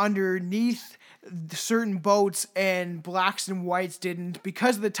underneath certain boats, and blacks and whites didn't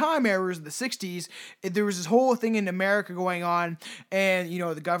because of the time errors of the 60s. There was this whole thing in America going on, and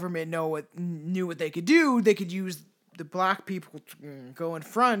the government knew what they could do. They could use the black people to go in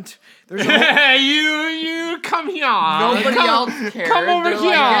front. There's you come here. Nobody else cared. Come over They're here.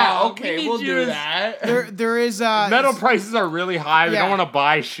 Like, yeah, okay, We we'll need do you. that. there is Metal prices are really high. We Yeah. don't want to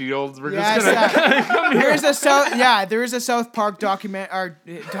buy shields. We're Yes, just gonna come here. there is a South Park documentary.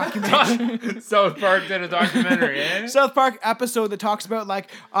 South Park did a documentary, eh? South Park episode that talks about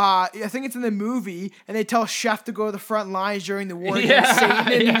I think it's in the movie, and they tell Chef to go to the front lines during the war against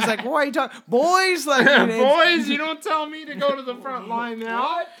Satan, and he's like, "Why are you talking, boys? Like, boys, you don't tell me to go to the front line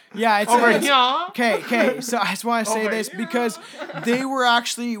now." Yeah, it's over it's, here. Okay. So I just want to say this because they were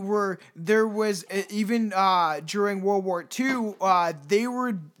actually there was even during World War II, there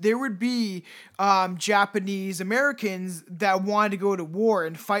would be Japanese Americans that wanted to go to war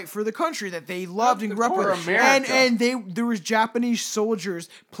and fight for the country that they loved and grew up with, and there was Japanese soldiers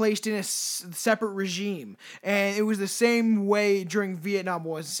placed in a separate regime, and it was the same way during Vietnam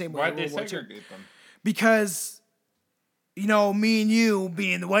War. It was the same way. Why'd they World War II. segregate them? Because, me and you,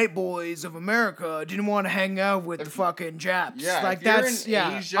 being the white boys of America, didn't want to hang out with the fucking Japs. Yeah, like if you're that's in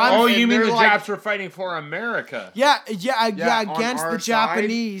yeah. Asia, Oh, and you mean they're the like- Japs were fighting for America? Yeah, on against our the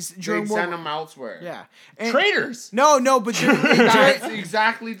Japanese side, during they'd World send War. them elsewhere. Yeah, and, Traitors. No, but That's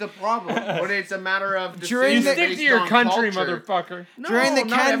exactly the problem. But it's a matter of During You the- stick based to your on country, culture. motherfucker. during the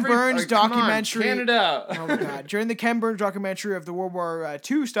not Ken every- Burns come on, documentary, Canada. Oh my god! During the Ken Burns documentary of the World War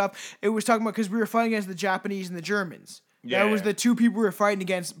II stuff, it was talking about because we were fighting against the Japanese and the Germans. Yeah. That was the two people we were fighting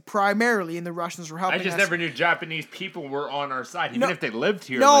against primarily, and the Russians were helping I just us. never knew Japanese people were on our side, even No. if they lived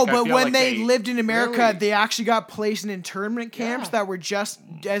here. No, like, I but feel when like they lived in America, Really? they actually got placed in internment camps that were just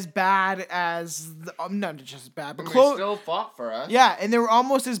as bad as not just as bad, but And they close. still fought for us. Yeah, and they were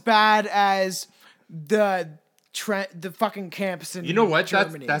almost as bad as the fucking camps in You know what?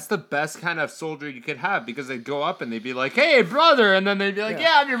 Germany. That's the best kind of soldier you could have because they'd go up and they'd be like, "Hey, brother," and then they'd be like,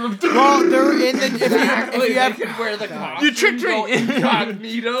 Yeah. "I'm your." Well, they're in the if Exactly. you They have, could wear the costume. You tricked go me.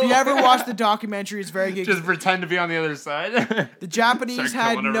 incognito. if you ever watch the documentary, it's very good. Just pretend to be on the other side. The Japanese Start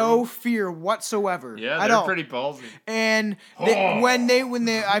had killing no everyone. fear whatsoever. Yeah, at they're all. pretty ballsy. And Oh. when they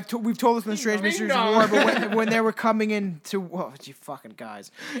we've told this in the Strange Mysteries of War, but when they were coming into you fucking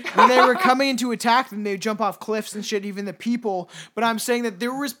guys, when they were coming in to attack them, they would jump off cliffs and shit. Even the people, but I'm saying that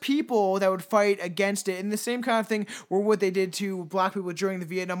there was people that would fight against it, and the same kind of thing were what they did to black people during the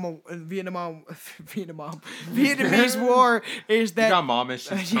Vietnamese War. Is that You got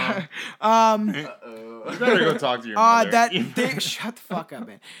momish. yeah, You better go talk to your mother. that they shut the fuck up,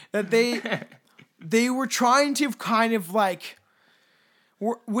 man. That they were trying to kind of like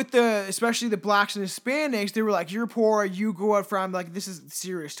with especially the blacks and Hispanics, they were like, you're poor, you go out front. Like, this is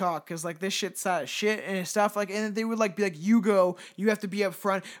serious talk, because like this shit's shit and stuff. Like, and they would like be like, you have to be up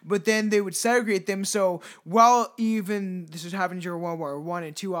front. But then they would segregate them. So even this was happening during World War I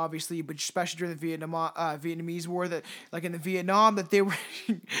and II, obviously, but especially during the Vietnamese War, that like in the Vietnam, that they were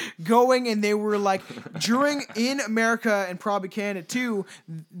going and they were like in America and probably Canada too,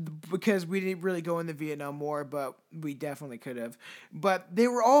 because we didn't really go in the Vietnam War, but we definitely could have. But they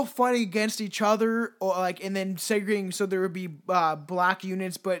were all fighting against each other, and then segregating, so there would be black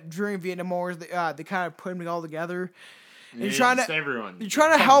units. But during Vietnam Wars, they kind of put them all together. And you're trying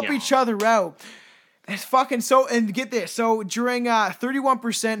to help each other out. It's fucking so. And get this. So during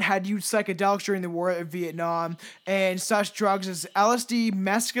 31% had used psychedelics during the war in Vietnam, and such drugs as LSD,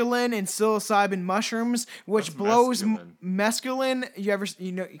 mescaline, and psilocybin mushrooms, which blows mescaline.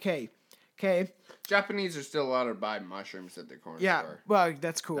 Okay. Japanese are still allowed to buy mushrooms at the corner store. Yeah, well,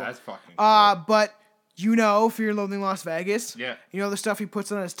 that's cool. That's fucking cool. But Fear and Loathing in Las Vegas? Yeah. You know the stuff he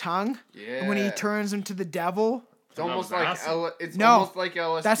puts on his tongue? Yeah. When he turns into the devil? It's almost like almost like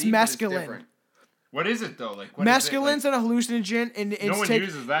LSD. That's mescaline. What is it though? Like mescaline's an hallucinogen, and it's no one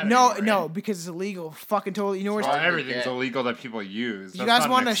uses that anymore, right? No, because it's illegal. Fucking totally. You know where everything's illegal that people use. You guys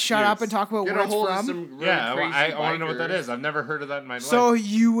want to shut up and talk about where it's from? I want to know what that is. I've never heard of that in my life. So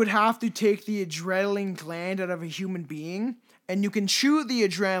you would have to take the adrenaline gland out of a human being, and you can chew the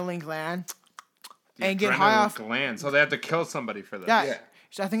adrenaline gland and get high off. So they have to kill somebody for that. Yeah.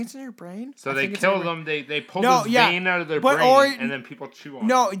 So I think it's in your brain. So they kill them. They pull this vein out of their brain, and then people chew on it.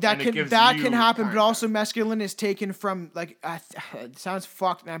 No, that can happen. But also, mescaline is taken from it sounds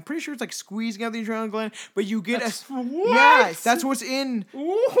fucked. And I'm pretty sure it's like squeezing out the adrenaline gland. But you get that's what's in.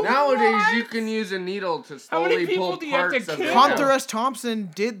 Nowadays, you can use a needle to slowly pull parts of it. Hunter S. Thompson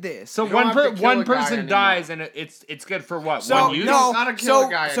did this. So one person dies, and it's good for what? One use? No, not a killer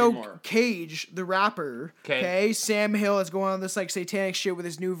guy anymore. So Cage, the rapper, Sam Hill is going on this like satanic shit with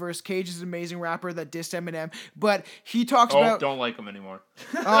his new verse. Cage is an amazing rapper that dissed Eminem, but he talks about. Don't like him anymore.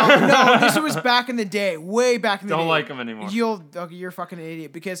 No, this was back in the day, way back in the day. Don't like him anymore. You're fucking an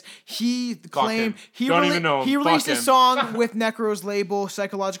idiot, because he claimed he released a song with Necro's label,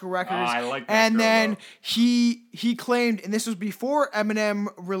 Psychological Records. I like Necro, and then he claimed, and this was before Eminem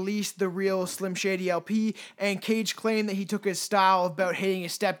released the real Slim Shady LP, and Cage claimed that he took his style about hating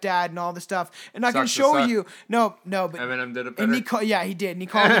his stepdad and all this stuff. And I can show you. No, but Eminem did it better. And he did. And he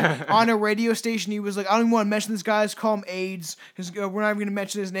called him on a radio station. He was like, I don't even want to mention this guy. Just call him AIDS. We're not even going to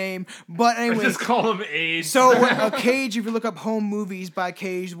mention his name. But anyway. Just call him AIDS. So Cage, if you look up Home Movies by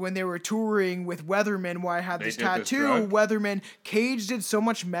Cage, when they were touring with Weatherman, where I had this tattoo, Weatherman, Cage did so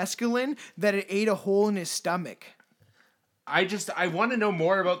much mescaline that it ate a hole in his stomach. I want to know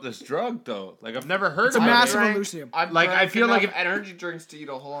more about this drug though. Like I've never heard of it. It's a massive hallucinogen. I feel like energy drinks to eat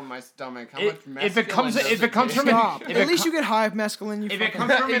a hole in my stomach. How much mescaline if it comes from at least you get high of mescaline. If it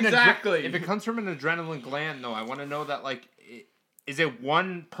comes from an adrenaline gland, though, I want to know that is it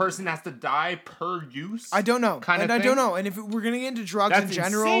one person has to die per use? I don't know. I don't know. And if we're gonna get into drugs in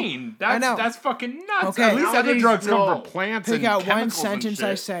general, insane. That's fucking nuts. Okay. At least other drugs come from plants. Pick and out one chemicals sentence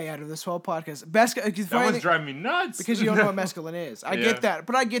I say out of this whole podcast. That one's driving me nuts because you don't know what mescaline is. I get that,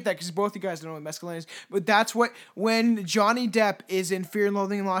 but I get that because both you guys don't know what mescaline is. But that's when Johnny Depp is in Fear and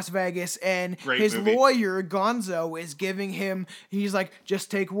Loathing in Las Vegas, and his lawyer Gonzo is giving him. He's like, just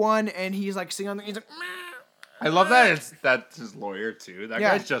take one, and he's like singing on the. He's like. Meh. I love that that's his lawyer too. That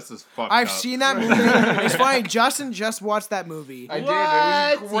guy's just as fucked up. I've seen that movie. It's funny. Justin just watched that movie. I did.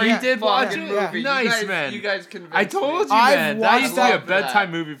 It was a great He did watch it? movie. Nice, man. You guys convinced I told me. you, man. That used to be a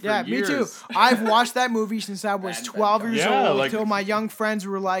bedtime movie for years. Yeah, me too. I've watched that movie since I was 12 years old until my young friends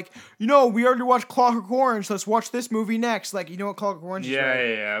were like, we already watched Clockwork Orange. Let's watch this movie next. Like, you know what Clockwork Orange is, right?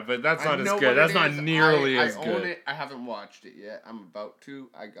 Yeah, but that's not as good. That's not nearly as good. I own it. I haven't watched it yet. I'm about to.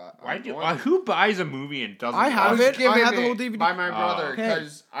 Who buys a movie and doesn't watch it? I have it. I have the whole DVD by my brother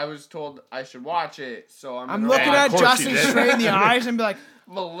because I was told I should watch it. So I'm looking at Justin straight in the eyes and be like,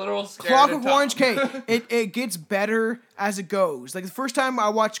 I'm a little scared. Clockwork Orange, it gets better as it goes. Like the first time I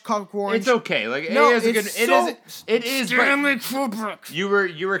watched Clockwork Orange, it's okay. Like it is. Stanley Kubrick. You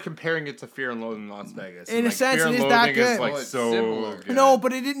were comparing it to Fear and Loathing in Las Vegas. In a sense, it is that good. It's so good. No,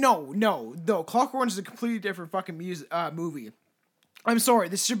 but it didn't. No. Clockwork Orange is a completely different fucking movie. I'm sorry,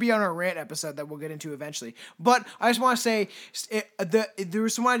 this should be on our rant episode that we'll get into eventually. But I just want to say, there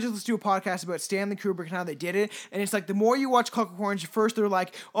was someone I just listened to a podcast about Stanley Kubrick and how they did it. And it's like, the more you watch Clockwork Orange, first they're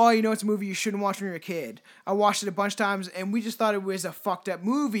like, oh, it's a movie you shouldn't watch when you're a kid. I watched it a bunch of times, and we just thought it was a fucked up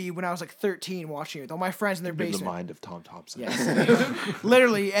movie when I was like 13 watching it with all my friends in their basement. The mind of Tom Thompson. Yes.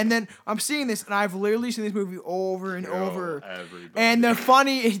 Literally. And then I'm seeing this, and I've literally seen this movie over and over. Everybody. And the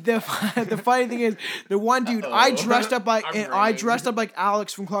funny thing is, the one dude, I dressed up like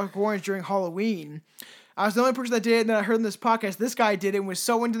Alex from Clockwork Orange during Halloween. I was the only person that did it, and then I heard in this podcast, this guy did it and was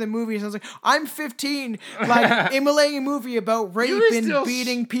so into the movie, and I was like, I'm 15, like, emulating a movie about rape and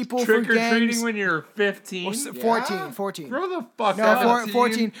beating people for gangs. Trick-or-treating when you're 15? 14. Grow the fuck no, up.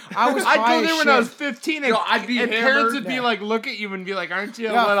 14. I was I'd high go there as when I was shit. 15, and, parents would be like, look at you and be like, aren't you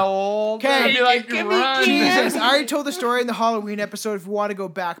a little old? Okay, And be like, run. Jesus, I already told the story in the Halloween episode if you want to go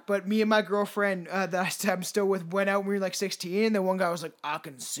back, but me and my girlfriend that I'm still with went out when we were like 16, and then one guy was like, I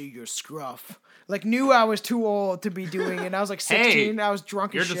can see your scruff. Like, knew I was too old to be doing it, and I was like 16, I was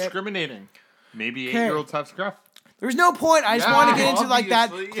drunk as shit. You're discriminating. Maybe 8-year-olds have scruff. There's no point. I just want to get into like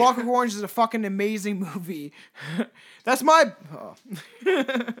that. Clockwork Orange is a fucking amazing movie. That's my... Oh.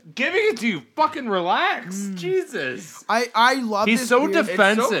 Giving it to you. Fucking relax. Jesus. I love He's this so beer.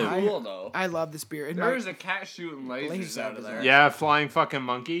 defensive. It's so cool, though. I love this beer. There was a cat shooting lasers out of there. Yeah, flying fucking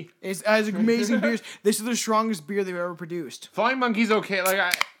monkey. It's amazing beers. This is the strongest beer they've ever produced. Flying monkey's okay.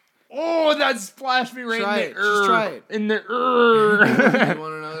 Like, oh, that splashed me right in the Just try it. In the You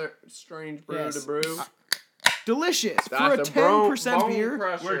want another Strange Brew to brew? Delicious. That's for a 10% beer.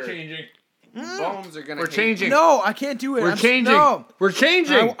 Crusher. We're changing. Bones are gonna. We're changing. No, I can't do it. We're changing. No. We're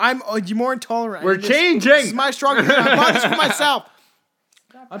changing. I'm more intolerant. We're changing. This is my strongest beer. I bought this for myself.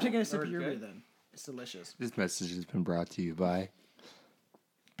 I'm taking a sip of your beer then. It's delicious. This message has been brought to you by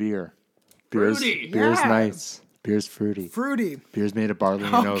beer. Fruity. Beer's nice. Beer's fruity. Beer's made of barley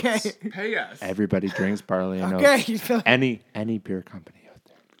and oats. Pay us. Everybody drinks barley and oats. Okay. Any beer company out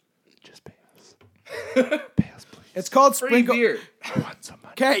there, just pay us. Pay us, please. It's called Sprinkle. Beer. I want some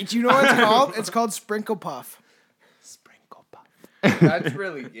money. Okay, do you know what it's called? It's called Sprinkle Puff. Sprinkle Puff. That's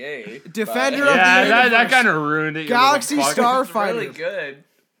really gay. Defender of the that universe. kind of ruined it. Galaxy It's Starfighter. really good.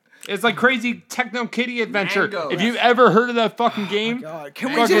 It's like Crazy Techno Kitty Adventure. Mango. If you've ever heard of that fucking game, God, can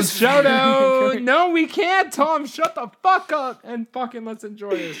we fucking just shout out. No, we can't, Tom. Shut the fuck up and fucking let's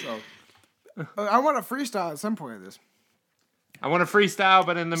enjoy yourself. I want to freestyle at some point of this. I want to freestyle,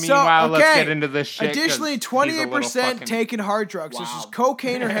 but in the meanwhile, let's get into this shit. Additionally, 28% taking hard drugs. This is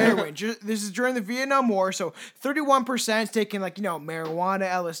cocaine or heroin. This is during the Vietnam War, so 31% taking marijuana,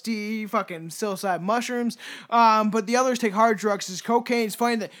 LSD, fucking psilocybin mushrooms. But the others take hard drugs. This is cocaine. It's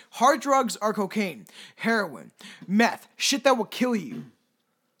funny that hard drugs are cocaine, heroin, meth, shit that will kill you.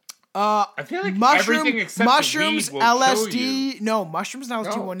 I feel like everything except mushrooms, weed will LSD. kill you. No, mushrooms and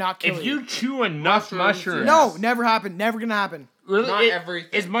LSD will not kill you. If you chew enough mushrooms, no, never happened. Never gonna happen. Really? Not everything.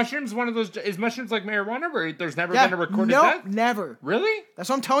 Is mushrooms one of those? Is mushrooms like marijuana, where there's never been a recorded death? No, never. Really? That's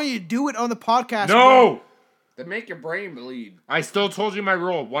what I'm telling you. Do it on the podcast. No. They make your brain bleed. I still told you my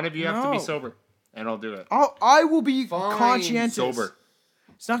rule. One of you have to be sober, and I'll do it. I will be conscientious. Sober.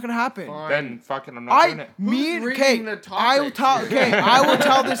 It's not gonna happen. Then fucking, I'm not doing it. I will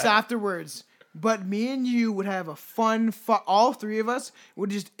tell this afterwards. But me and you would have a fun. All three of us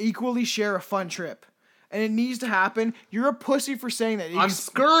would just equally share a fun trip. And it needs to happen. You're a pussy for saying that. I'm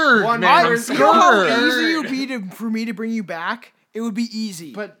scared, man. I'm scared. You know how easy it would be for me to bring you back? It would be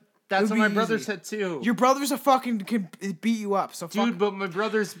easy. But that's what my brother said too. Your brothers can beat you up. So dude, but my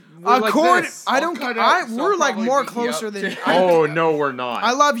brothers were like this. We're like more closer than. Oh no, we're not.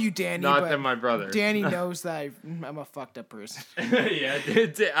 I love you, Danny. Not than my brother. Danny knows that I'm a fucked up person. Yeah,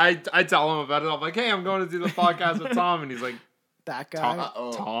 I tell him about it. I'm like, hey, I'm going to do the podcast with Tom, and he's like, that guy.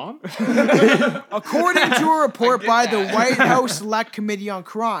 Tom? According to a report by the White House Select Committee on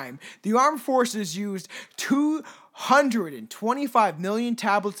Crime, the armed forces used 225 million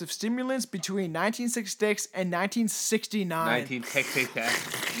tablets of stimulants between 1966 and 1969.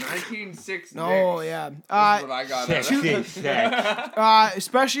 1966. Oh, yeah. This is what I got.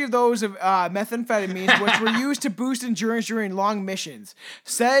 Especially those of methamphetamines, which were used to boost endurance during long missions.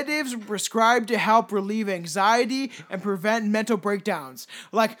 Sedatives prescribed to help relieve anxiety and prevent mental breakdowns.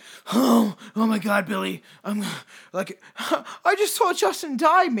 Like, oh my God, Billy. I'm like, I just saw Justin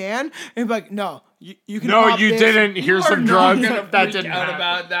die, man. And like, no. You can No, pop you this. didn't. Here's some drugs. That That didn't didn't out happen.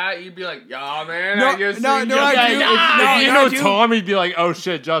 about that. You'd be like, yeah, man. No, I just no, seen no, you I guys do. die." If you No, know I do. Tom, he'd be like, "Oh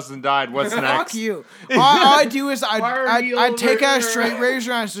shit, Justin died. What's next?" Fuck you. All I do is Party I'd take over a here. straight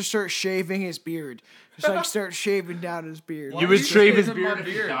razor and just start shaving his beard. Just like start shaving down his beard. You would shave his shaving my beard if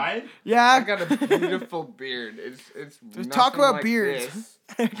he beard? died? Yeah. I got a beautiful beard. It's Just talk nothing about like beards.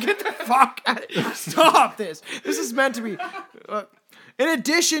 this. Get the fuck out of Stop this. This is meant to be. In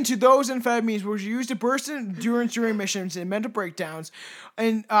addition to those amphetamines which were used to burst endurance during missions and mental breakdowns,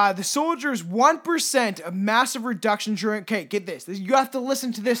 and the soldiers 1% of massive reduction during. Okay, get this. You have to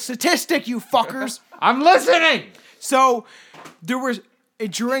listen to this statistic, you fuckers. I'm listening. So there was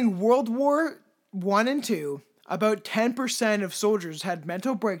during World War I and II, about 10% of soldiers had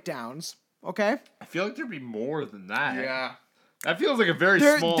mental breakdowns. Okay, I feel like there'd be more than that. Yeah. That feels like a very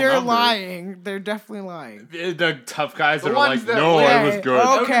they're small they're number. lying. They're definitely lying. The tough guys that are ones like, that no, live. I was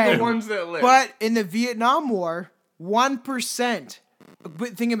good. Okay. The ones that live. But in the Vietnam War, 1%.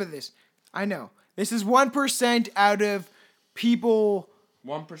 But think about this. I know this is 1% out of people.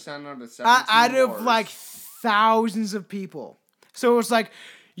 1% out of 17 Out of wars. like thousands of people. So it's like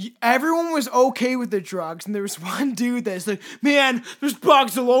everyone was okay with the drugs, and there was one dude that's like, "Man, there's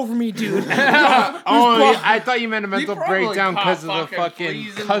bugs all over me, dude." I thought you meant a mental probably breakdown caught because of the fucking fucking fleas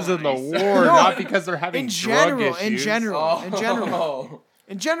and because of the lice. war, No, not because they're having in drug general, issues. in general, in general, Oh.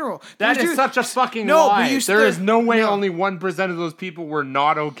 in general. That Those is dudes- such a fucking No, but lie. you There is still- no way no. only 1% of those people were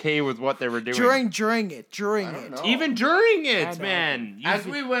not okay with what they were doing. during it. know. Even during I it, know. man. As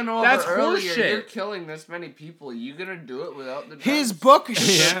we went over That's earlier, horseshit. you're killing this many people. You gonna do it without the His drugs? book,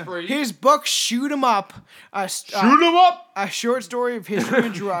 Yeah. his book, Shoot 'Em Up. Shoot 'em up. A short story of history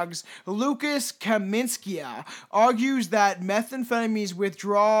of drugs. Lucas Kaminskia argues that methamphetamines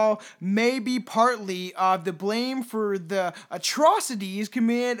withdrawal may be partly of the blame for the atrocities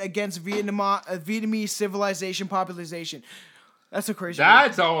committed against Vietnamese civilization population. That's a crazy.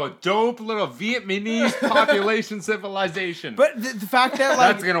 That's a dope little Vietnamese population civilization. But the fact that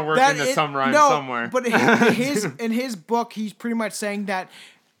like That's gonna work that into some rhyme no, somewhere. But in his book, he's pretty much saying that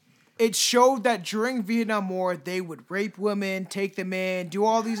it showed that during Vietnam War, they would rape women, take them in, do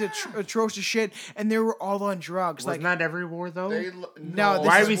all these atrocious shit, and they were all on drugs. Wasn't like that every war though? No, this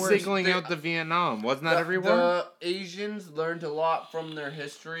Why is are we worse. singling out the Vietnam? Wasn't that every war? The Asians learned a lot from their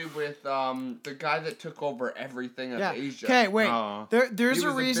history with the guy that took over everything of Asia. Okay, wait. Oh. There's He a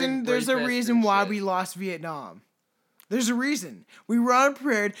was a reason. big There's a rapist reason and why shit. we lost Vietnam. There's a reason. We were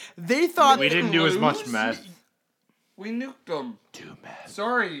unprepared. They thought We didn't do as much lose? meth. We nuked them. Do meth.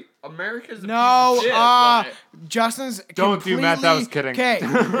 Sorry, America's a no. piece of shit, but Justin's Don't do meth, I was kidding. Okay,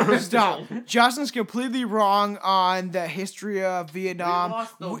 stop. Justin's completely wrong on the history of Vietnam.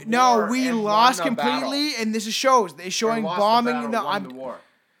 lost the No, war we and lost won the completely, and this is shows. They're showing lost bombing. the battle, won the war.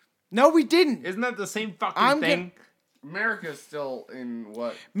 No, we didn't. Isn't that the same fucking I'm thing? America's still in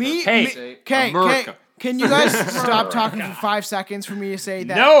what? Me, Hey, okay, America. can you guys stop talking for 5 seconds for me to say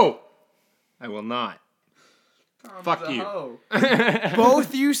that? No, I will not. Fuck you.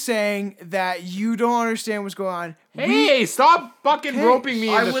 Both you saying that you don't understand what's going on. Hey, stop fucking Okay. roping me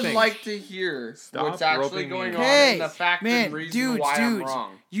I into would things. like to hear Stop what's actually roping me going in. on Hey, and the fact man, and reason dudes, why I'm dudes,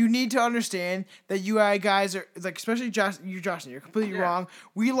 wrong. you need to understand that you guys are like, especially Justin. You're completely wrong.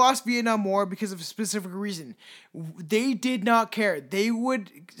 We lost Vietnam War because of a specific reason. They did not care. They would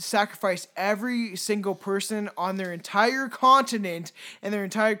sacrifice every single person on their entire continent and their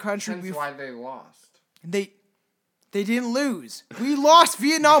entire country. That's why they lost. They didn't lose. We lost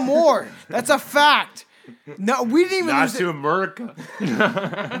Vietnam War. That's a fact. No, we didn't even Not lose to it.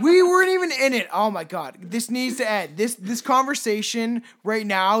 America. We weren't even in it. Oh my god. This needs to end. This conversation right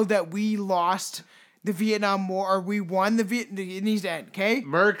now that we lost the Vietnam War or we won it needs to end, okay?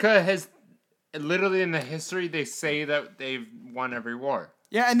 America has literally in the history they say that they've won every war.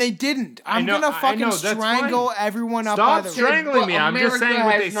 Yeah, and they didn't. I'm know- gonna I fucking know, that's strangle fine. everyone up by Stop the strangling me. I'm just America saying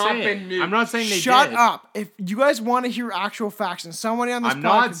what they has not say. been nuked. I'm not saying they Shut did. up. If you guys want to hear actual facts and somebody on this I'm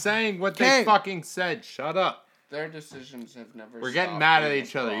not podcast- saying what Okay. they fucking said. Shut up. Their decisions have never. We're getting stopped mad at being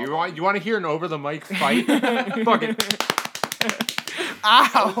each a other. problem. You want to hear an over the mic fight? Fucking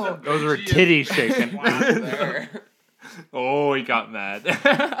Ow. those were titties shaking. There. Oh, he got mad.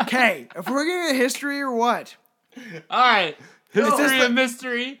 Okay, if we're getting into history or what? All right, history this and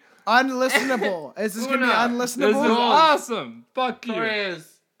mystery. Unlistenable. Is this gonna be Luna, This is unlistenable? awesome. Fuck you.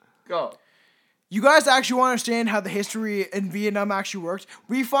 Chris, go. You guys actually want to understand how the history in Vietnam actually worked?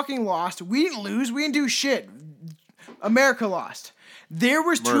 We fucking lost. We didn't lose. We didn't do shit. America lost. There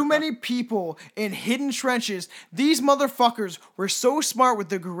was too many people in hidden trenches. These motherfuckers were so smart with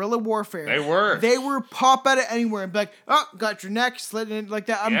their guerrilla warfare. They were. They were pop at it anywhere and be like, oh, got your neck slit in like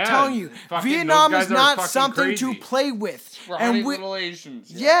that. I'm telling you, fucking, Vietnam is not fucking something crazy. to play with. And little Asians.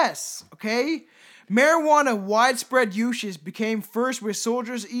 Yes, okay? Marijuana widespread usage became first with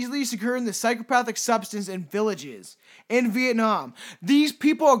soldiers easily securing the psychopathic substance in villages. In Vietnam, these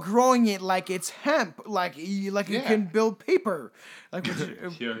people are growing it like it's hemp, like you can build paper. Like we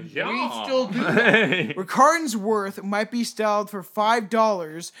still do that. Where cartons worth might be sold for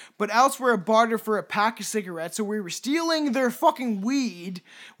 $5, but elsewhere barter for a pack of cigarettes. So we were stealing their fucking weed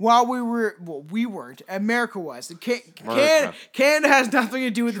while we weren't. America was. Canada has nothing to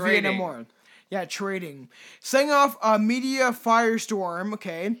do with the Vietnam War. Yeah, trading. Setting off a media firestorm,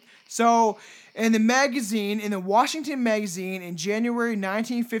 okay? So, in the Washington magazine in January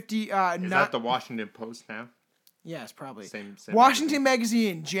 1950... Is that the Washington Post now? Yes, probably. Same Washington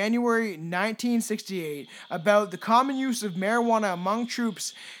magazine, January 1968, about the common use of marijuana among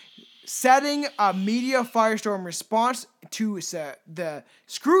troops, setting a media firestorm response to the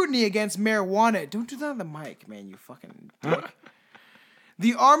scrutiny against marijuana. Don't do that on the mic, man, you fucking dick.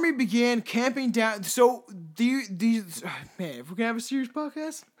 The army began camping down. So these man, if we can have a serious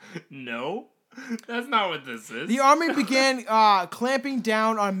podcast, no, that's not what this is. The army began clamping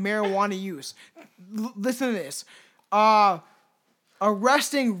down on marijuana use. Listen to this.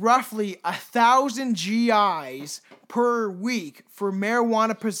 Arresting roughly 1,000 GIs per week for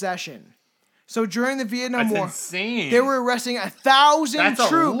marijuana possession. So during the Vietnam War, insane. They were arresting 1,000 troops.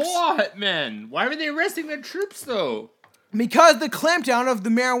 That's a lot, man. Why were they arresting the troops though? Because the clampdown of the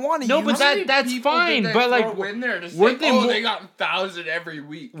marijuana. No, but that's fine. But like, in there to say, they got 1,000 every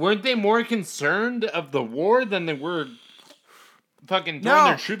week. Weren't they more concerned of the war than they were fucking throwing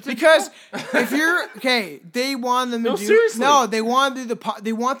their troops? Because if you're they want them to seriously. No, they want them to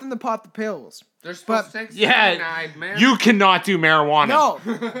they want them to pop the pills. They're supposed to man. You cannot do marijuana. No.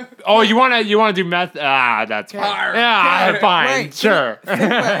 Oh, you wanna do meth? That's fine. Yeah, fine. Right. Sure.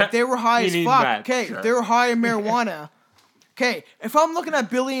 They were high as fuck. Meth. Okay, Sure. they were high in marijuana. Okay, if I'm looking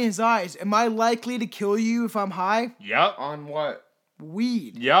at Billy in his eyes, am I likely to kill you if I'm high? Yep. On what?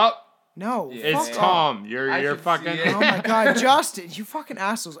 Weed. Yep. No. It's Tom. You're fucking. Oh my god, Justin, you fucking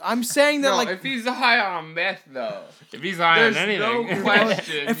assholes. I'm saying that if he's high on meth though. If he's high on anything. No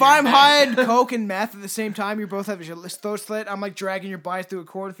question. If I'm high on coke and meth at the same time, you both have your throat slit. I'm like dragging your bodies through a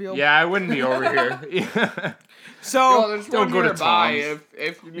cornfield. Yeah, I wouldn't be over here. So don't go to Tom's.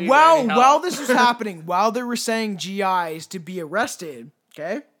 If you need while this was happening, while they were saying GIs to be arrested,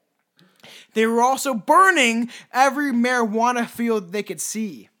 okay, they were also burning every marijuana field they could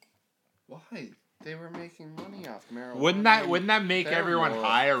see. Why? They were making money off marijuana. Wouldn't that make everyone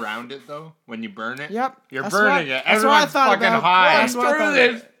high around it though? When you burn it? Yep. You're burning it. That's what I Everyone's thought fucking about. high. That's what I thought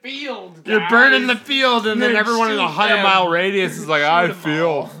this field, guys. You're burning the field, and then everyone in a shoot 100-mile them. radius is like, I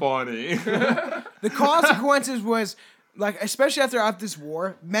feel funny. The consequences was, like, especially after this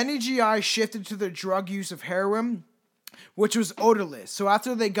war, many GIs shifted to their drug use of heroin, which was odorless. So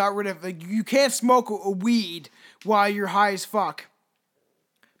after they got rid of, like, you can't smoke a weed while you're high as fuck.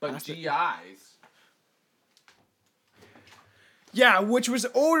 But GIs. Yeah, which was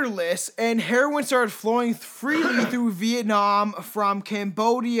odorless, and heroin started flowing freely through Vietnam from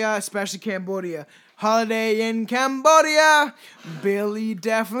Cambodia, especially Cambodia. Holiday in Cambodia. Billy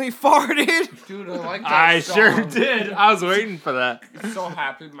definitely farted. Dude, I like that I song. sure did. I was waiting for that. I'm so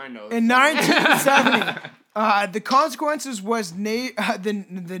happy with my nose. In 1970, the consequences was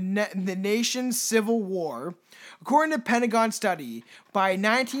the nation's civil war. According to Pentagon study, by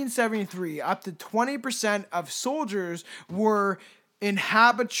 1973, up to 20% of soldiers were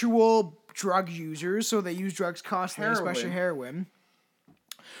habitual drug users, so they use drugs constantly, especially heroin.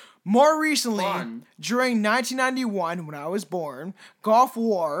 More recently, during 1991, when I was born, Gulf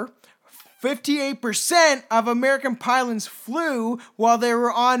War, 58% of American pilots flew while they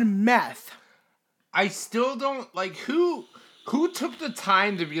were on meth. I still don't, like, who took the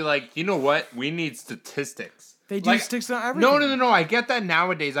time to be like, you know what, we need statistics. They do sticks on everything. No. I get that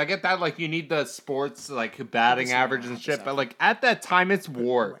nowadays. I get that, like, you need the sports, like, batting average and shit. But, like, at that time, it's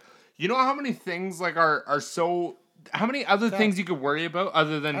war. You know how many things, like, are so... How many other things you could worry about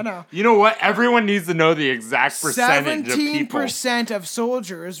other than... I know. You know what? Everyone needs to know the exact percentage of people. 17% of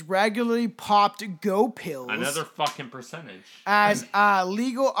soldiers regularly popped go pills. Another fucking percentage. As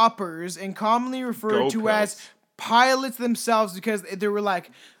legal uppers and commonly referred to as pilots themselves because they were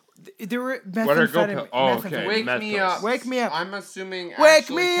like... There were methamphetamine. Okay. Wake me up. Wake me up. I'm assuming. Wake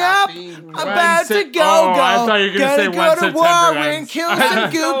me up. I'm about to go. I thought you were gonna say go when to September war ends. and kill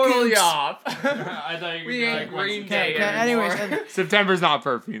some Totally goop. off. I thought you were We ain't Green Day Anyways, September's not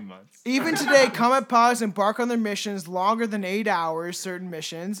for a few months. even today, combat pilots embark on their missions longer than 8 hours, certain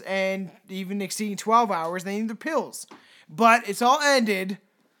missions, and even exceeding 12 hours. They need their pills, but it's all ended.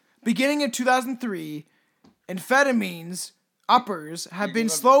 Beginning in 2003, amphetamines uppers have been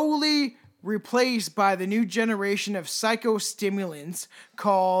slowly replaced by the new generation of psychostimulants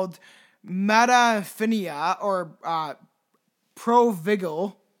called metaphetamine or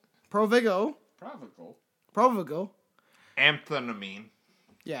Provigo. Amphetamine.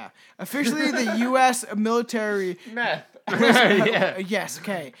 Yeah. Officially, the U.S. military... Meth. Yeah. Yes,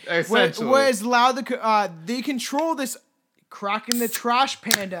 okay. Essentially. Was allowed to... they control this cracking the trash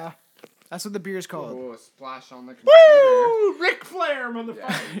panda. That's what the beer is called. Oh, a splash on the computer. Woo! Ric Flair,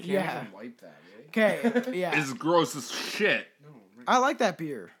 motherfucker. Yeah. Can't even wipe that, Okay, yeah. It's gross as shit. I like that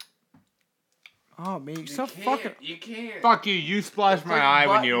beer. Oh, man, you're so fucking... You can't. Fuck you. You splashed my eye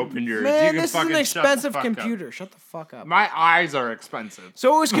when you opened yours. Man, you can this is an fucking expensive shut the fuck computer. Up. Shut the fuck up. My eyes are expensive.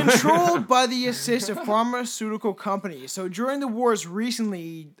 So it was controlled by the assist of pharmaceutical companies. So during the wars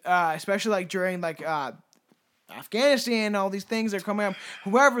recently, especially like during like Afghanistan, all these things are coming up.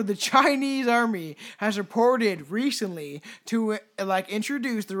 However, the Chinese army has reported recently to like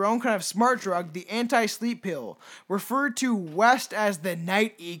introduce their own kind of smart drug, the anti-sleep pill, referred to West as the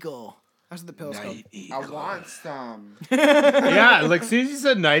Night Eagle. That's what the pill's called. I want some. Yeah, like, as soon as you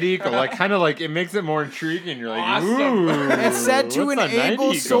said Night Eagle, like, kind of like, it makes it more intriguing. You're like, Awesome. ooh. It's said to what's a Night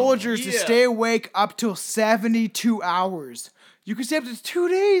enable Eagle? soldiers to stay awake up till 72 hours. You can stay up to 2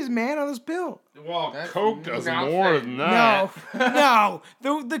 days, man, on this pill. Well, That's Coke does nothing. more than that. No.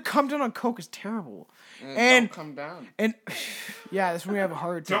 The come down on Coke is terrible. And don't come down. And yeah, that's when we have a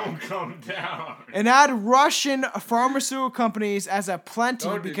heart attack. Don't come down. And add Russian pharmaceutical companies as a plenty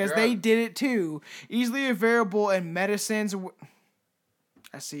Don't do because drugs. they did it too. Easily available in medicines.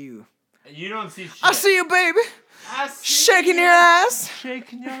 I see you. You don't see shit. I see you, baby. I see Shaking your ass.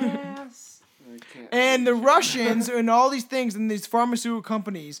 Shaking your ass. And the Russians and all these things and these pharmaceutical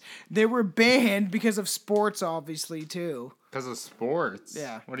companies, they were banned because of sports, obviously, too. Because of sports?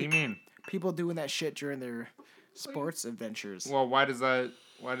 Yeah. What do you mean? People doing that shit during their sports adventures. Well, what do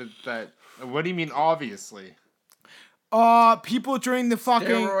you mean, obviously? People during the fucking...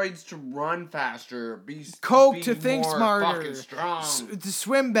 Steroids to run faster, Coke be to think more smarter. fucking strong. To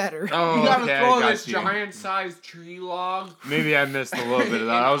swim better. Oh, You gotta okay, throw I got this you. giant-sized tree log. Maybe I missed a little bit of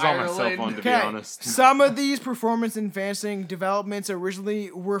that. I was on my cell Ireland. phone, to be Okay, honest. some of these performance-advancing developments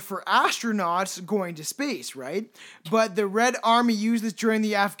originally were for astronauts going to space, right? But the Red Army used this during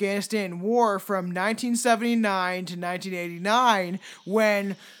the Afghanistan War from 1979 to 1989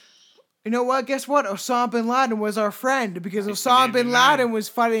 when... You know what? Guess what? Osama bin Laden was our friend because Osama bin Laden was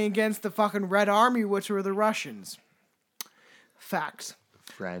fighting against the fucking Red Army, which were the Russians. Facts.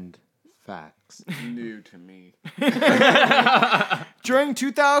 Friend. Facts. New to me. During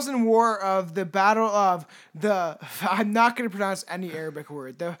 2000 war of the Battle of the... I'm not going to pronounce any Arabic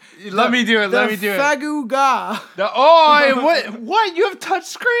word. Let me do it. The Fallujah. What? You have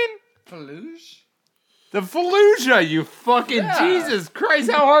touchscreen? Faluge? The Fallujah, you fucking Jesus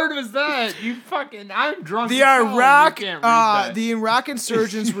Christ! How hard was that? You fucking, I'm drunk. The as hell and Iraq, you can't read that. the Iraq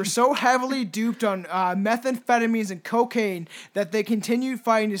insurgents were so heavily duped on methamphetamines and cocaine that they continued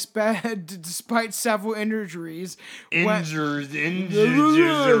fighting despite several injuries. Injuries.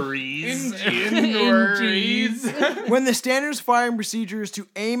 When the standards firing procedures to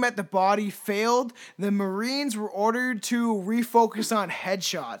aim at the body failed, the Marines were ordered to refocus on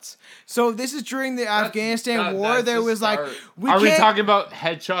headshots. So this is during the Afghanistan war. There was like, Are we talking about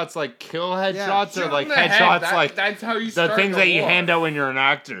headshots like kill headshots or like headshots like that's how you the start things the that you war. hand out when you're an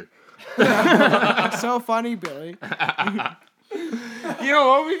actor? So funny, Billy. You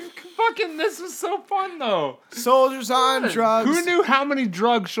know what? This was so fun though. Soldiers on drugs. Who knew how many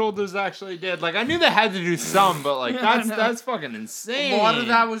drug shoulders actually did? Like I knew they had to do some, but like that's fucking insane. A lot of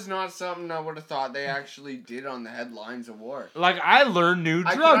that was not something I would have thought they actually did on the headlines of war. Like I learned new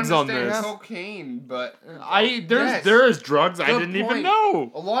drugs on this. Cocaine, but there's drugs I didn't even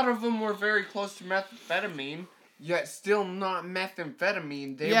know. A lot of them were very close to methamphetamine. Yet still not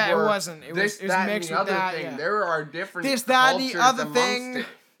methamphetamine. They were, it wasn't. It was that, mixed and the with other that. thing. Yeah. There are different this, that, and the other cultures thing. amongst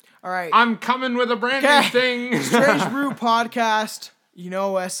it. All right. I'm coming with a brand new thing. Strange Brew podcast. You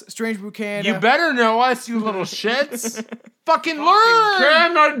know us. Strange Brew Canada. You better know us, you little shits. Fucking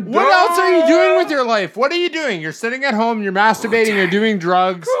learn. What else are you doing with your life? What are you doing? You're sitting at home. You're masturbating. You're doing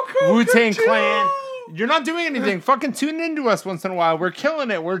drugs. Wu-Tang Clan. You're not doing anything. Fucking tune into us once in a while. We're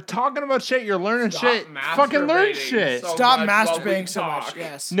killing it. We're talking about shit. You're learning shit. Fucking learn shit. Stop masturbating so much.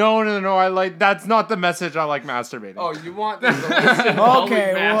 Yes. No. I like. That's not the message. I like masturbating. Oh, you want them to listen while we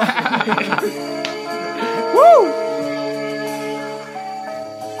Okay. masturbate. Woo!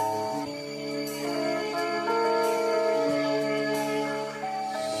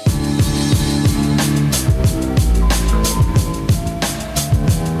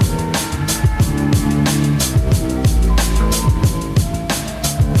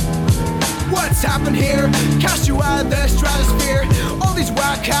 What's happened here? Cast you out of the stratosphere. All these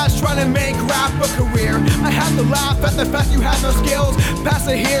whack cats trying to make rap a career. I have to laugh at the fact you have no skills. Pass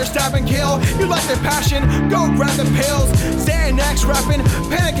it here, stab and kill. You like the passion, go grab the pills. Xanax rapping,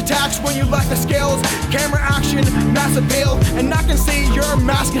 panic attacks when you lack the skills. Camera action, mass appeal. And I can see you're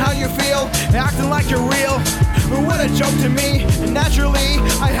masking how you feel, acting like you're real. What a joke to me. And naturally,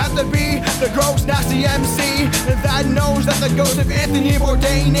 I have to be the gross, nasty MC that knows that the ghost of Anthony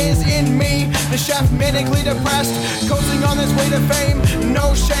Bourdain is in me. The chef manically depressed, coasting on his way to fame.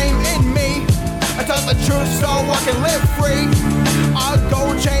 No shame in me. I tell the truth so I can live free. A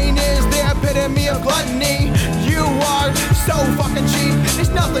gold chain is the epitome of gluttony. You are so fucking cheap.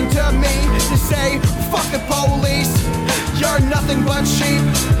 It's nothing to me to say fuck the police. You're nothing but sheep.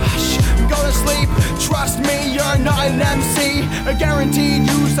 Go to sleep. Trust me, you're not an MC. I guaranteed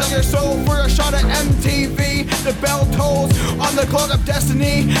you sell your soul for a shot at MTV. The bell tolls on the clock of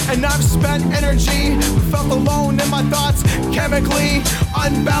destiny, and I've spent energy, felt alone in my thoughts, chemically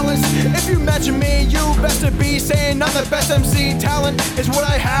unbalanced. If you mention me, you best to be saying I'm the best MC. Talent is what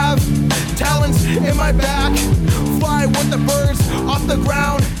I have. Talents in my back. Fly with the birds off the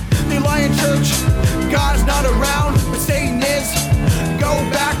ground. They lie in church. God's not around, but Satan is. Go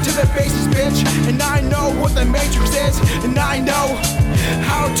back to the basics, bitch. And I know what the Matrix is, and I know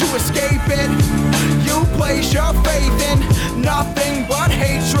how to escape it. You place your faith in nothing